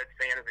Mooseheads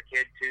fan as a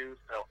kid too,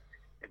 so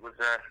it was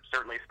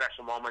certainly a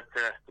special moment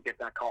to get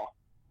that call.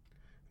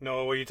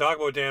 No, well, you talk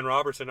about Dan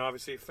Robertson,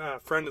 obviously a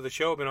friend of the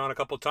show, been on a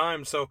couple of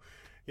times, so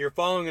you're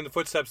following in the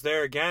footsteps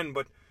there again.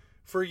 But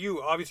for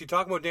you, obviously,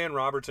 talking about Dan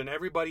Robertson,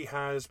 everybody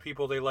has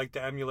people they like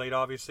to emulate,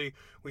 obviously.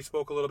 We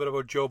spoke a little bit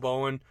about Joe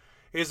Bowen.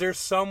 Is there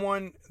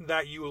someone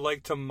that you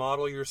like to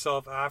model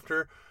yourself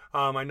after?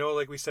 I know,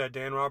 like we said,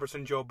 Dan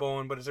Robertson, Joe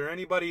Bowen, but is there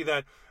anybody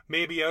that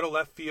maybe out of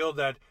left field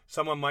that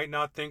someone might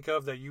not think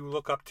of that you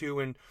look up to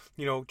and,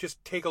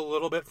 just take a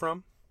little bit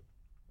from?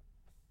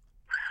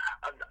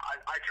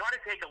 I try to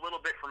take a little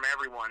bit from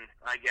everyone,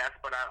 I guess,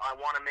 but I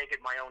want to make it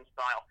my own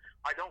style.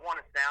 I don't want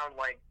to sound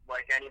like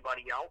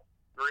anybody else,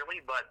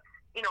 really, but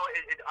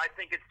I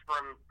think it's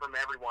from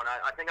everyone.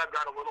 I think I've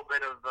got a little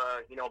bit of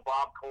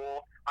Bob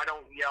Cole. I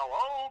don't yell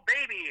 "oh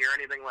baby" or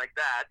anything like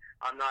that.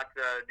 I'm not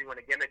doing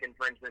a gimmick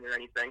infringement or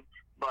anything,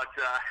 but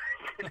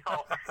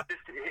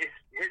just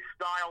his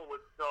style was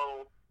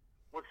so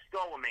was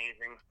so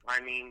amazing. I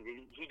mean,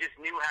 he just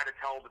knew how to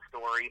tell the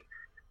story.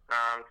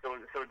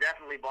 So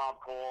definitely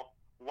Bob Cole.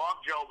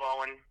 Love Joe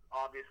Bowen,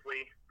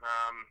 obviously.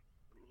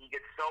 He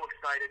gets so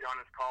excited on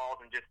his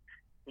calls and just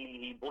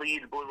he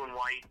bleeds blue and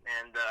white.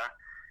 And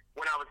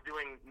when I was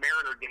doing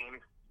Mariner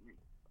games,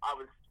 I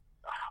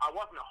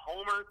wasn't a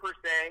homer per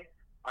se.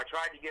 I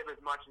tried to give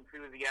as much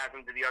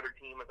enthusiasm to the other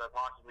team as I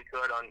possibly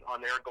could on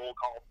their goal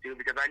calls too,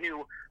 because I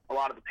knew a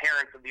lot of the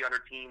parents of the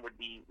other team would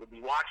be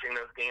watching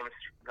those games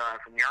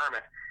from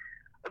Yarmouth.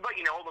 But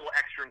a little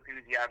extra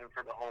enthusiasm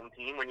for the home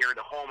team when you're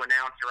the home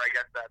announcer. I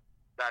guess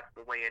that's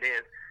the way it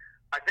is.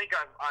 I think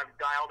I've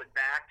dialed it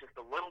back just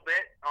a little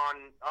bit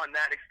on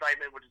that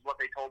excitement, which is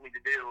what they told me to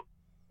do,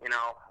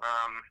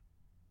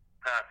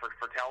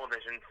 for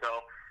television.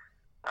 So,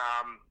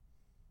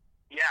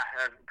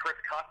 Chris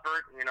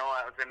Cuthbert,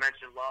 as I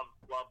mentioned, love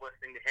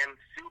listening to him.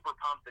 Super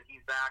pumped that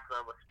he's back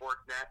with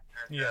Sportsnet.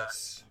 And,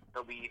 yes,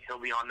 he'll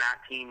be on that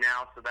team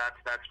now. So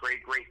that's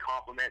great. Great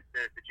compliment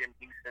to Jim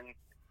Houston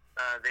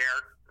there,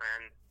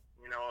 and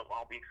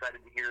I'll be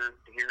excited to hear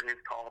his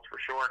calls for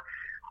sure.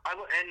 I'm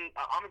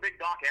a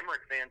big Doc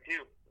Emmerich fan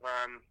too.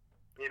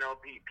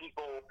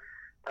 People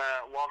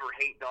love or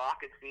hate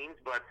Doc, it seems,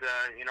 but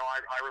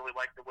I really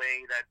like the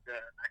way that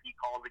he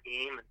calls the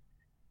game.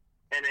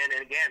 And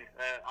again,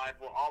 I've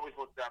always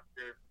looked up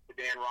to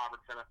Dan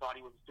Robertson. I thought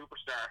he was a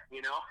superstar.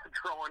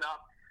 Growing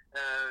up,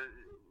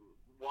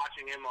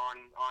 watching him on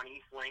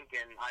Eastlink,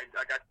 and I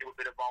got to do a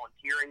bit of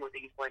volunteering with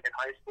Eastlink in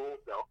high school,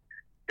 so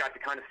got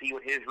to kind of see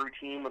what his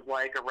routine was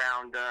like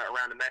around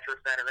the Metro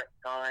Center at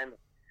the time.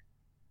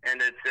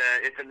 And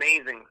it's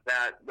amazing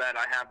that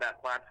I have that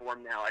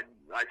platform now.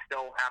 I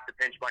still have to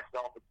pinch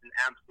myself. It's an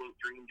absolute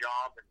dream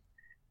job,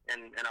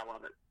 and I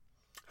love it.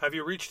 Have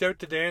you reached out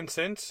to Dan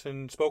since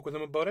and spoke with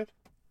him about it?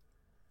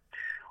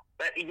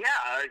 He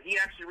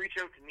actually reached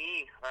out to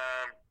me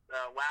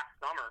last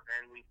summer,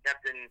 and we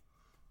kept in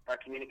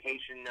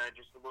communication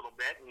just a little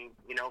bit. And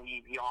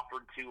he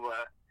offered to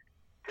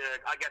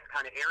I guess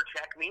kind of air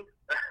check me,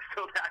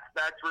 so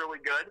that's really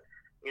good.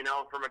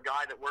 From a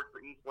guy that worked for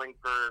Eastlink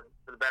for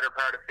the better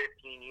part of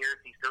 15 years,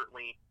 he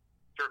certainly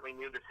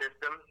knew the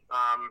system.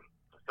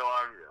 So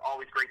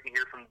always great to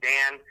hear from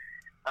Dan.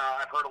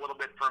 I've heard a little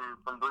bit from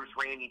Bruce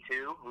Randy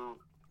too, who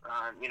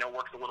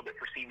works a little bit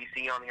for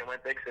CBC on the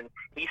Olympics, and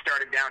he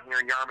started down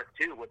here in Yarmouth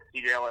too with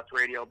CJLS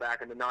Radio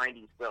back in the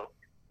 90s. So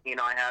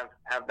I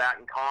have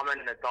that in common,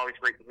 and it's always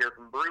great to hear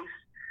from Bruce.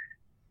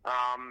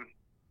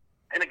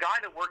 And a guy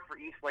that worked for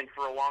Eastlink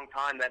for a long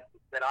time that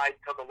I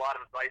took a lot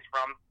of advice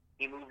from.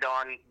 He moved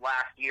on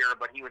last year,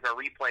 but he was our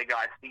replay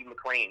guy, Steve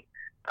McLean.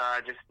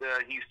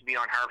 He used to be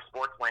on Harp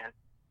Sportsland.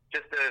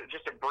 Just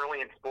a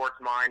brilliant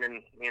sports mind, and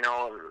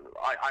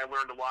I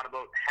learned a lot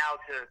about how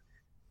to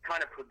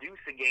kind of produce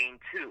a game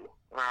too.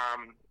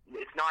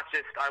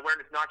 I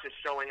learned it's not just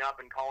showing up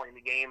and calling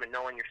the game and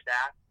knowing your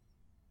stats.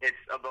 It's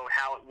about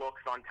how it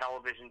looks on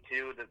television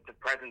too, the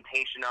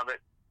presentation of it,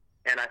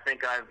 and I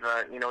think I've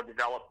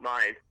developed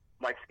my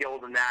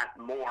skills in that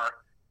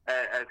more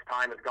as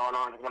time has gone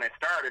on. When I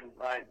started,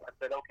 I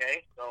said,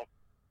 okay, so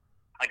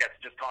I got to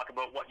just talk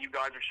about what you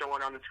guys are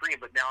showing on the screen,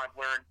 but now I've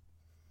learned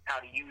how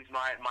to use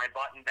my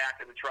button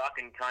back of the truck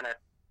and kind of,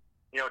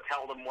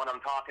 tell them what I'm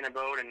talking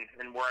about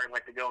and where I'd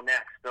like to go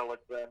next. So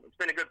it's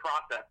been a good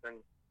process, and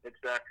it's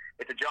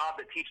a job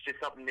that teaches you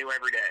something new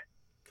every day.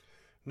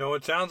 No,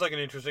 it sounds like an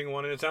interesting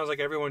one, and it sounds like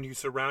everyone you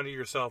surrounded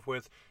yourself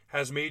with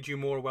has made you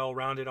more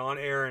well-rounded on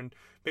air and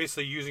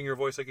basically using your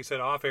voice, like you said,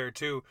 off air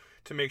too,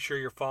 to make sure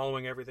you're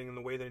following everything in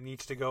the way that it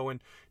needs to go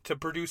and to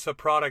produce a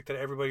product that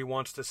everybody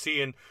wants to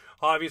see. And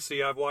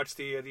obviously, I've watched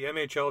the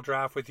MHL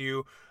draft with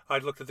you.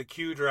 I've looked at the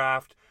Q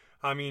draft.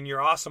 I mean, you're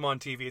awesome on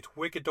TV. It's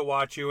wicked to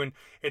watch you, and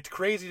it's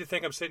crazy to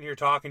think I'm sitting here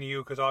talking to you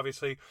because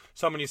obviously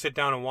someone you sit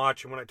down and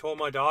watch. And when I told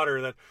my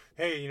daughter that,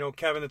 hey,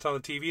 Kevin that's on the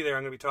TV there,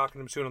 I'm going to be talking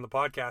to him soon on the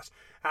podcast,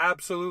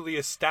 absolutely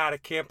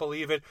ecstatic, can't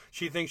believe it.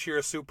 She thinks you're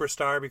a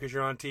superstar because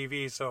you're on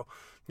TV, so,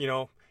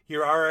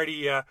 you're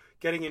already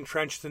getting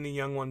entrenched in the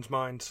young ones'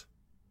 minds.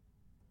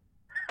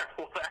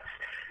 Well,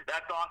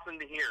 that's awesome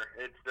to hear.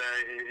 It's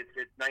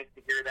nice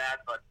to hear that,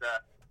 but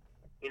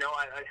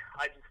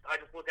I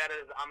just look at it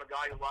as I'm a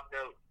guy who lucked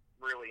out.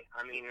 Really,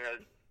 I mean,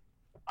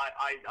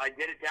 I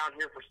did it down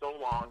here for so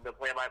long, the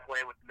play-by-play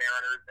with the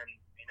Mariners, and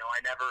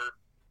I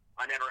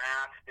never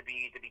asked to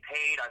be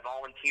paid. I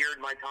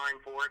volunteered my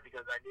time for it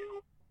because I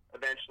knew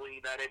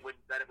eventually that it would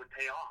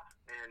pay off.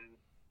 And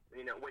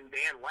when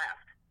Dan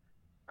left,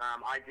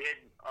 I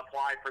did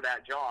apply for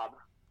that job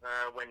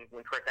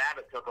when Chris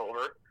Abbott took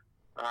over,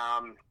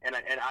 and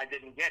I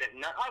didn't get it.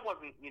 And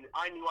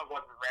I knew I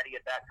wasn't ready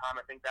at that time.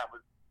 I think that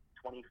was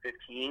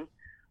 2015.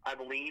 I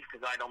believe,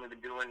 because I'd only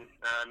been doing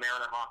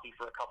Mariner hockey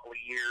for a couple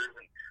of years,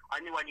 and I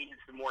knew I needed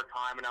some more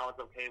time, and I was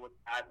okay with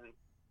that.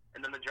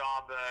 And then the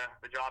job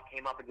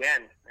came up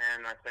again,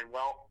 and I said,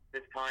 well,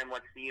 this time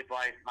let's see if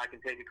I can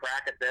take a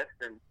crack at this.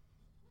 And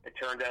it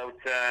turned out,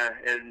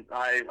 and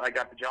I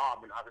got the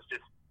job, and I was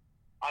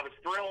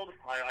thrilled.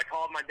 I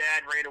called my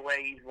dad right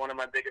away. He's one of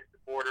my biggest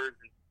supporters,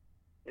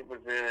 It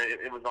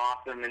was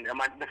awesome. And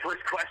the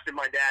first question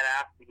my dad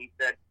asked me, he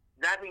said,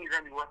 "Does that mean you're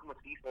going to be working with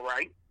Cecil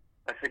Wright?"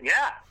 I said,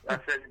 "Yeah." I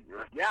said,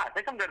 "Yeah, I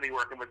think I'm going to be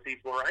working with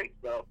Cecil Wright."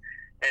 So,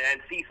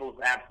 and Cecil's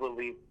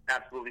absolutely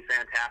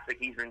fantastic.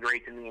 He's been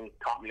great to me and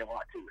taught me a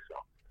lot too. So.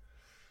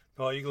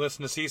 Well, you can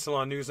listen to Cecil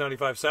on News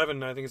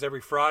 95.7. I think it's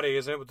every Friday,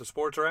 isn't it, with the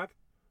sports wrap?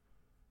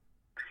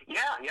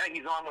 Yeah,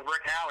 he's on with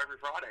Rick Howe every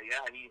Friday.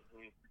 Yeah,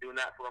 he's doing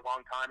that for a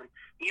long time, and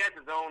he has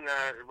his own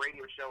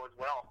radio show as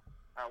well.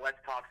 Let's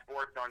Talk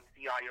Sports on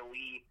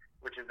CIOE,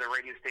 which is a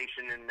radio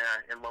station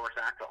in Lower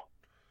Sackville.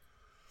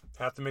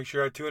 Have to make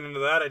sure I tune into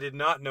that. I did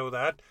not know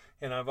that,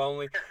 and I've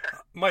only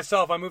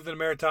myself. I moved to the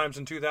Maritimes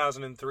in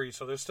 2003,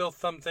 so there's still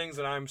some things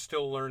that I'm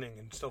still learning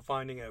and still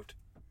finding out.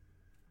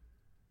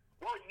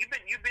 Well, you've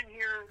been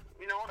here,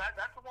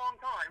 that's a long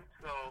time.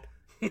 So,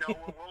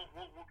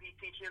 we'll keep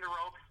teaching you the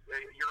ropes.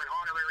 You're an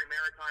honorary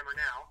Maritimer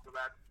now, so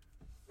that's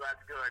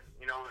good.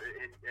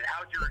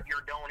 How's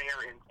your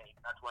Donair intake?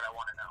 That's what I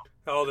want to know.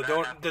 Oh,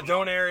 the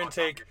Donair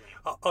intake.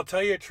 I'll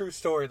tell you a true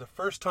story. The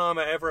first time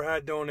I ever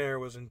had Donair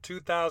was in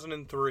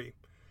 2003,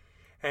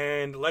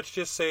 and let's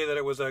just say that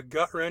it was a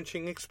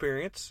gut-wrenching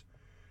experience.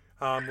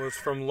 It was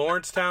from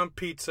Lawrencetown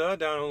Pizza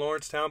down in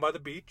Lawrencetown by the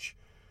beach,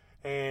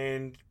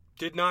 and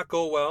did not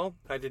go well.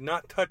 I did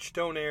not touch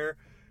Donair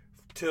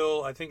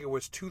till I think it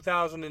was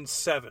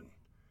 2007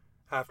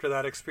 after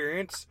that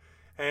experience.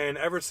 And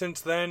ever since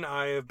then,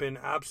 I have been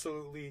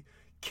absolutely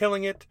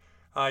killing it.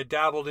 I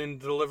dabbled in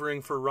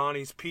delivering for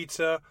Ronnie's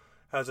Pizza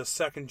as a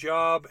second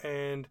job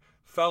and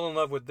fell in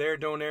love with their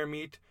Donair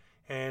meat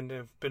and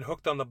have been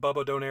hooked on the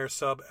Bubba Donair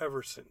sub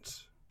ever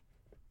since.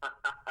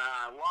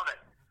 Love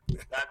it.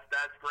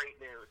 That's great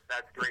news.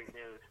 That's great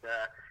news.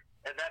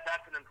 And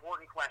that's an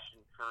important question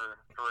for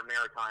a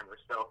Maritimer.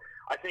 So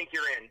I think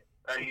you're in.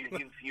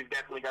 You've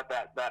definitely got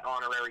that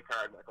honorary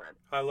card, my friend.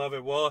 I love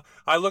it. Well,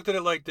 I looked at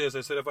it like this.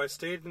 I said if I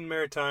stayed in the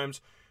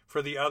Maritimes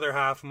for the other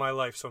half of my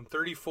life, so I'm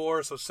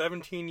 34, so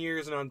 17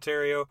 years in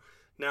Ontario,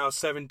 now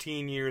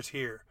 17 years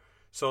here.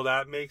 So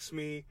that makes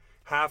me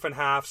half and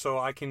half, so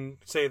I can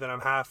say that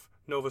I'm half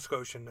Nova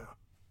Scotian now.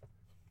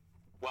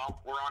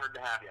 Well, we're honored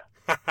to have you.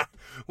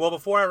 Well,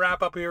 before I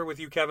wrap up here with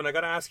you, Kevin, I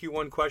got to ask you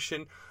one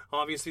question.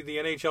 Obviously, the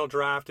NHL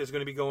draft is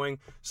going to be going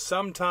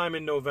sometime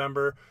in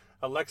November.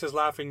 Alexis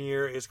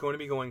Lafreniere is going to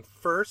be going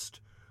first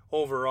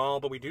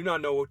overall, but we do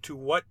not know to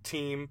what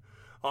team.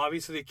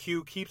 Obviously, the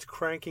Q keeps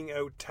cranking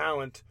out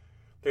talent.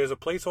 There's a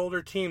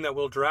placeholder team that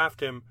will draft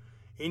him.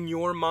 In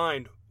your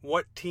mind,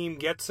 what team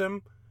gets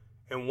him,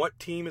 and what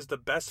team is the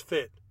best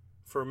fit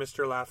for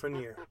Mr.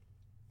 Lafreniere?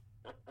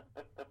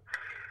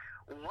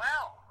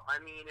 Well, I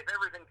mean, if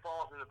everything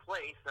falls into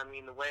place, I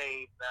mean, the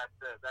way that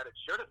it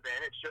should have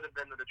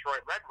been the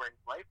Detroit Red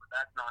Wings way, but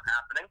that's not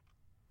happening.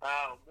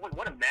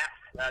 What a mess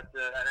that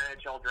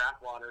NHL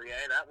draft lottery,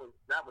 eh?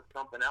 That was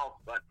something else,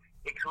 but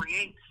it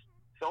creates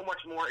so much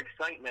more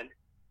excitement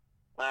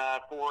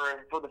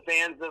for the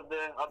fans of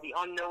the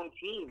unknown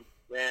teams,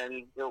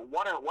 and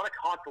what a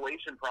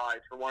consolation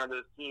prize for one of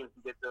those teams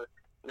to get to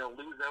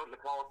lose out in the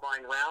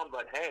qualifying round.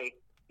 But hey,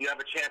 you have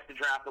a chance to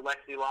draft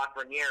Alexis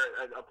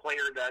Lafreniere, a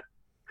player that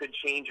could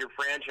change your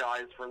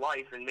franchise for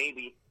life and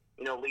maybe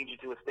lead you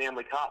to a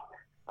Stanley Cup.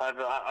 I've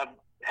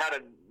had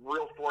a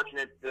real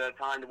fortunate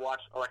time to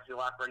watch Alexis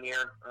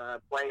Lafreniere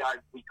play.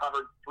 We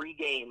covered 3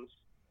 games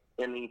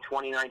in the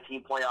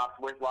 2019 playoffs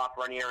with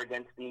Lafreniere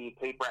against the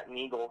Cape Breton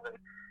Eagles,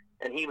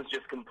 and he was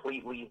just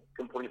completely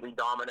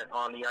dominant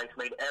on the ice,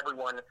 made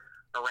everyone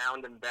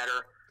around him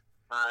better,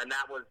 and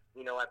that was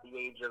at the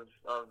age of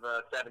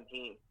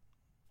 17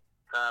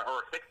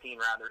 or 16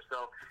 rather.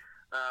 So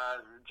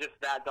just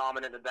that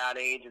dominant at that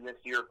age, and this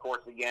year, of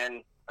course,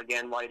 again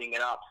lighting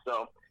it up.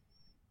 So.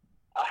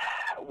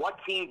 What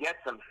team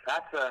gets him?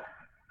 That's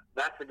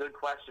a good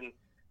question.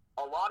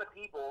 A lot of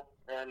people,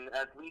 and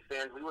as Leaf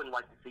fans, we wouldn't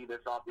like to see this,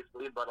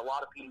 obviously, but a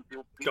lot of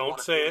people want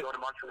to see him go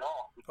to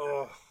Montreal.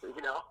 Because,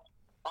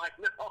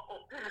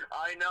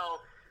 I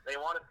know. They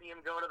want to see him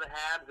go to the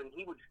Habs, and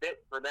he would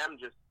fit for them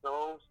just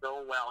so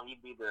well.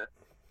 He'd be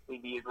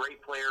a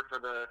great player for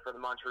the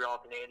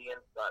Montreal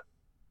Canadiens. But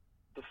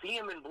to see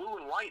him in blue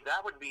and white,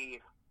 that would be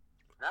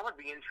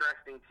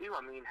interesting too.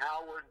 I mean,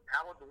 how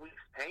would the Leafs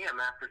pay him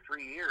after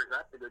 3 years?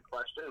 That's a good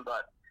question,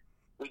 but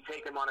we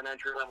take him on an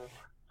entry-level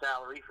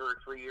salary for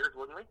 3 years,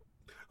 wouldn't we?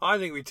 I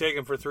think we take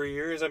him for 3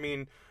 years. I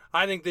mean,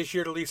 I think this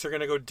year the Leafs are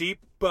going to go deep,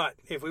 but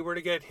if we were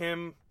to get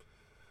him,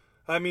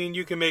 I mean,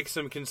 you can make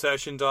some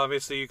concessions,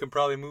 obviously. You can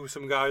probably move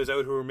some guys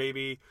out who are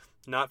maybe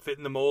not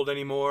fitting the mold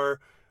anymore.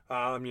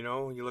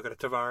 You look at a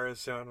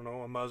Tavares, I don't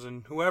know, a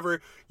Muzzin,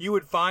 whoever. You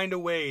would find a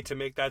way to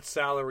make that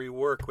salary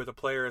work with a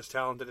player as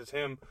talented as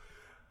him.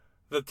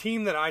 The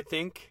team that I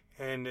think,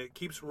 and it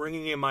keeps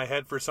ringing in my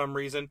head for some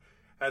reason,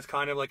 as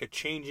kind of like a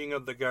changing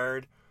of the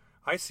guard,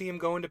 I see him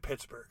going to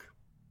Pittsburgh.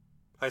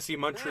 I see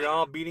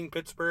Montreal beating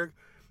Pittsburgh,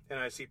 and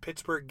I see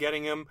Pittsburgh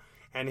getting him,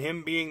 and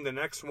him being the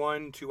next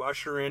one to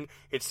usher in.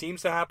 It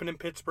seems to happen in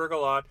Pittsburgh a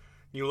lot.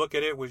 You look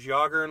at it with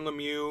Jágr and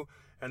Lemieux,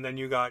 and then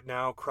you got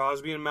now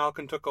Crosby and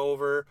Malkin took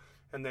over,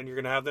 And then you're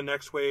going to have the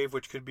next wave,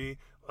 which could be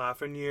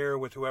Lafreniere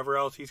with whoever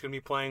else he's going to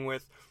be playing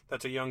with.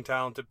 That's a young,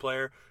 talented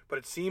player. But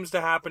it seems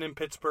to happen in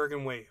Pittsburgh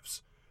in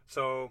waves.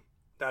 So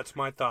that's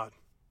my thought.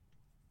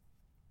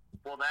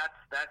 Well,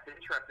 that's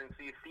interesting.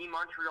 So you see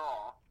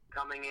Montreal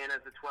coming in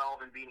as a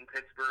 12 and beating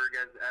Pittsburgh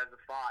as a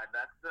 5.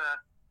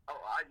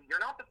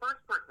 You're not the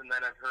first person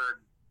that I've heard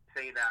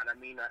say that. I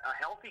mean, a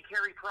healthy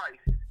Carey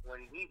Price,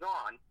 when he's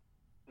on,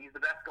 he's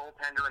the best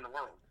goaltender in the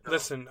world. So,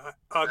 listen,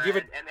 I'll give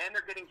it... And then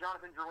they're getting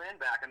Jonathan Drouin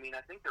back. I mean,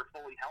 I think they're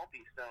fully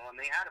healthy still, and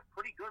they had a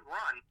pretty good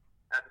run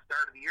at the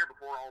start of the year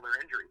before all their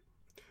injuries.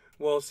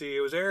 Well, see,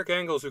 it was Eric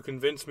Engels who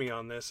convinced me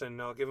on this,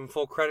 and I'll give him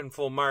full credit and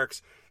full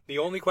marks. The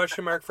only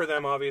question mark for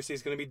them, obviously,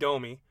 is going to be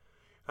Domi.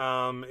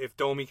 If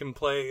Domi can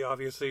play,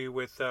 obviously,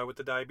 with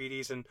the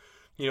diabetes and,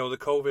 the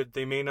COVID,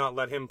 they may not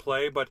let him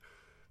play, but,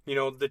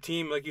 the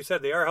team, like you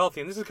said, they are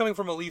healthy. And this is coming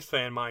from a Leafs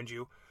fan, mind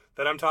you,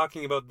 that I'm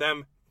talking about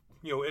them,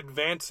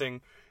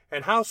 advancing.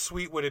 And how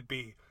sweet would it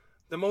be?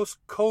 The most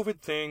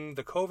COVID thing,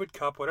 the COVID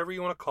Cup, whatever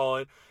you want to call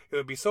it, it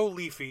would be so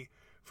Leafy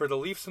for the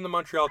Leafs and the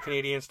Montreal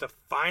Canadiens to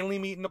finally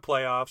meet in the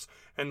playoffs,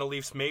 and the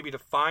Leafs maybe to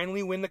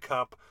finally win the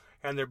Cup,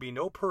 and there'd be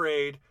no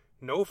parade,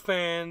 no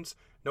fans,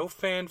 no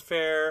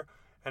fanfare,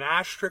 an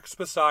asterisk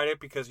beside it,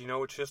 because,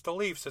 it's just the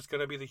Leafs. It's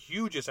going to be the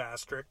hugest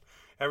asterisk.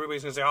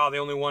 Everybody's going to say, they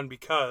only won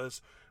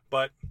because.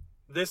 But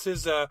this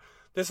is the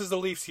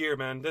Leafs year,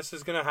 man. This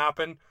is going to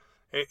happen.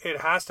 It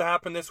has to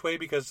happen this way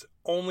because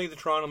only the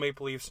Toronto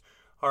Maple Leafs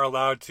are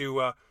allowed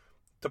to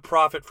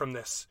profit from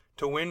this,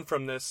 to win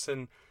from this,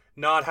 and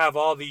not have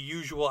all the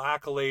usual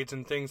accolades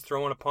and things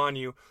thrown upon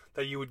you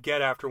that you would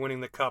get after winning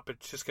the Cup.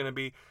 It's just going to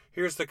be,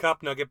 here's the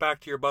Cup, now get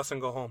back to your bus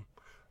and go home.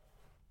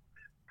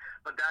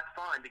 But that's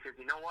fine, because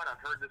you know what?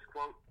 I've heard this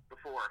quote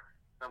before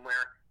somewhere.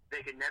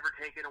 They can never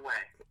take it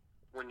away.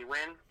 When you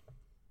win,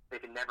 they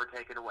can never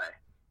take it away.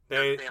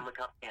 They're Stanley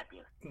Cup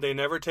champion. They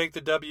never take the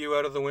W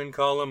out of the win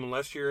column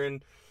unless you're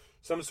in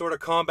some sort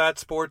of combat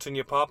sports and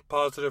you pop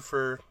positive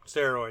for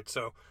steroids.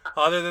 So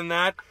other than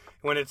that,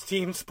 when it's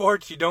team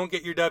sports, you don't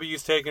get your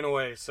W's taken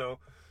away. So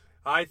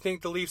I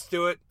think the Leafs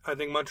do it. I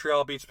think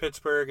Montreal beats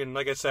Pittsburgh. And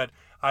like I said,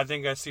 I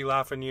think I see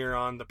Lafreniere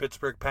on the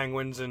Pittsburgh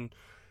Penguins, and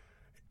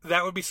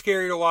that would be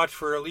scary to watch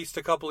for at least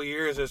a couple of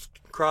years as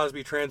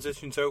Crosby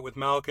transitions out with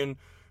Malkin.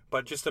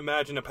 But just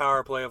imagine a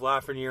power play of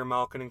Lafreniere,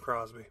 Malkin, and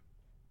Crosby.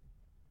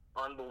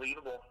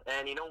 Unbelievable.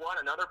 And you know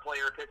what? Another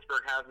player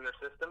Pittsburgh has in their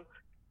system,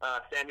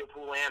 Samuel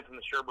Poulin from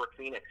the Sherbrooke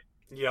Phoenix.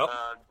 Yep.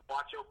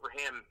 Watch out for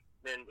him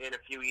in a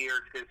few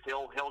years, because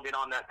he'll get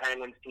on that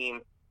Penguins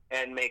team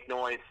and make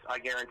noise. I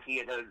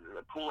guarantee it.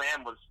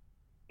 Poulin was,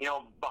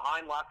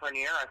 behind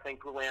Lafreniere, I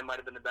think Poulin might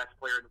have been the best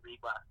player in the league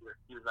last year.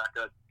 He was that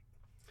good.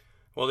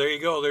 Well, there you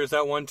go. There's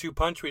that 1-2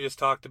 punch we just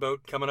talked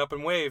about coming up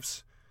in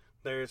waves.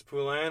 There's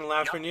Poulin and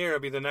Lafreniere. It'll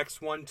be the next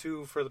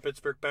 1-2 for the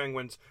Pittsburgh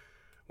Penguins.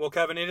 Well,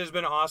 Kevin, it has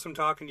been awesome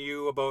talking to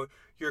you about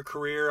your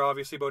career,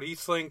 obviously about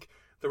Eastlink,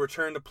 the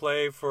return to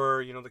play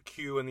for, the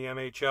Q and the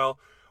MHL.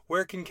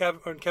 Where can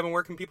Kevin,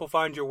 where can people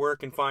find your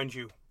work and find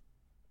you?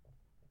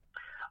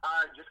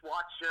 Just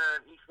watch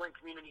Eastlink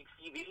Community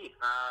TV,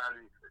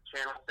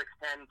 channel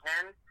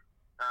 61010.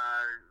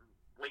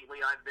 Lately,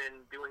 I've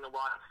been doing a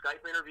lot of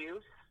Skype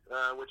interviews,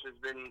 which has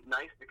been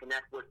nice to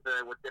connect with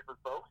different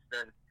folks.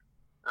 And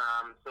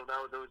so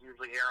those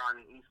usually air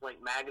on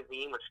Eastlink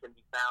Magazine, which can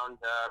be found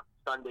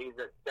Sundays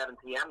at 7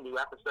 p.m., new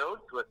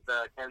episodes with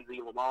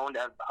Kenzie Lalonde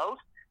as the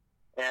host.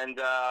 And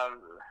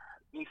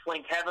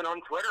Eastlink Kevin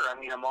on Twitter. I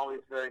mean, I'm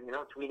always,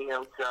 tweeting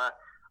out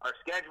our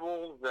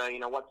schedules,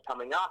 what's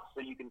coming up,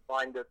 so you can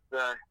find us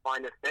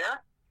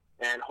there.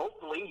 And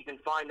hopefully you can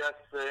find us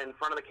in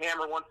front of the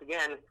camera once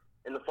again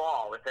in the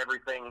fall if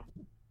everything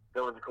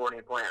goes according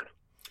to plan.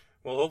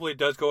 Well, hopefully it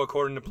does go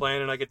according to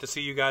plan, and I get to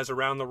see you guys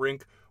around the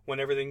rink when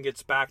everything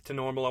gets back to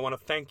normal. I want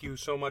to thank you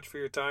so much for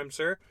your time,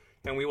 sir,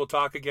 and we will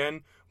talk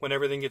again when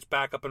everything gets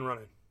back up and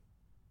running.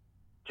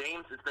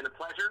 James, it's been a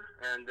pleasure,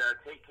 and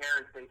take care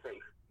and stay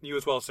safe. You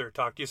as well, sir.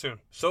 Talk to you soon.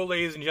 So,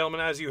 ladies and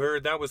gentlemen, as you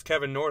heard, that was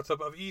Kevin Northup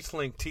of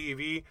Eastlink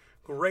TV.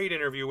 Great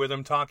interview with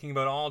him, talking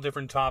about all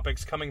different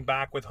topics, coming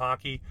back with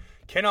hockey.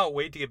 Cannot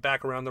wait to get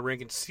back around the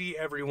rink and see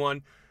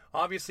everyone.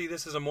 Obviously,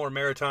 this is a more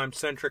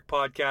maritime-centric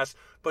podcast,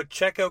 but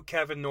check out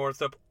Kevin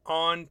Northup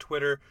on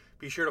Twitter.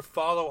 Be sure to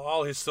follow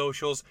all his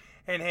socials.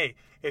 And hey,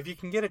 if you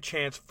can get a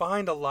chance,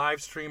 find a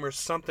live stream or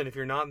something if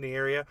you're not in the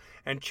area,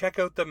 and check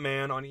out the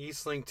man on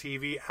Eastlink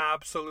TV.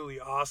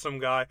 Absolutely awesome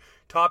guy.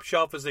 Top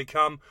shelf as they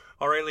come.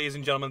 All right, ladies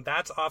and gentlemen,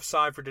 that's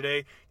Offside for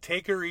today.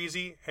 Take her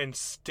easy and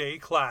stay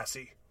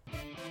classy.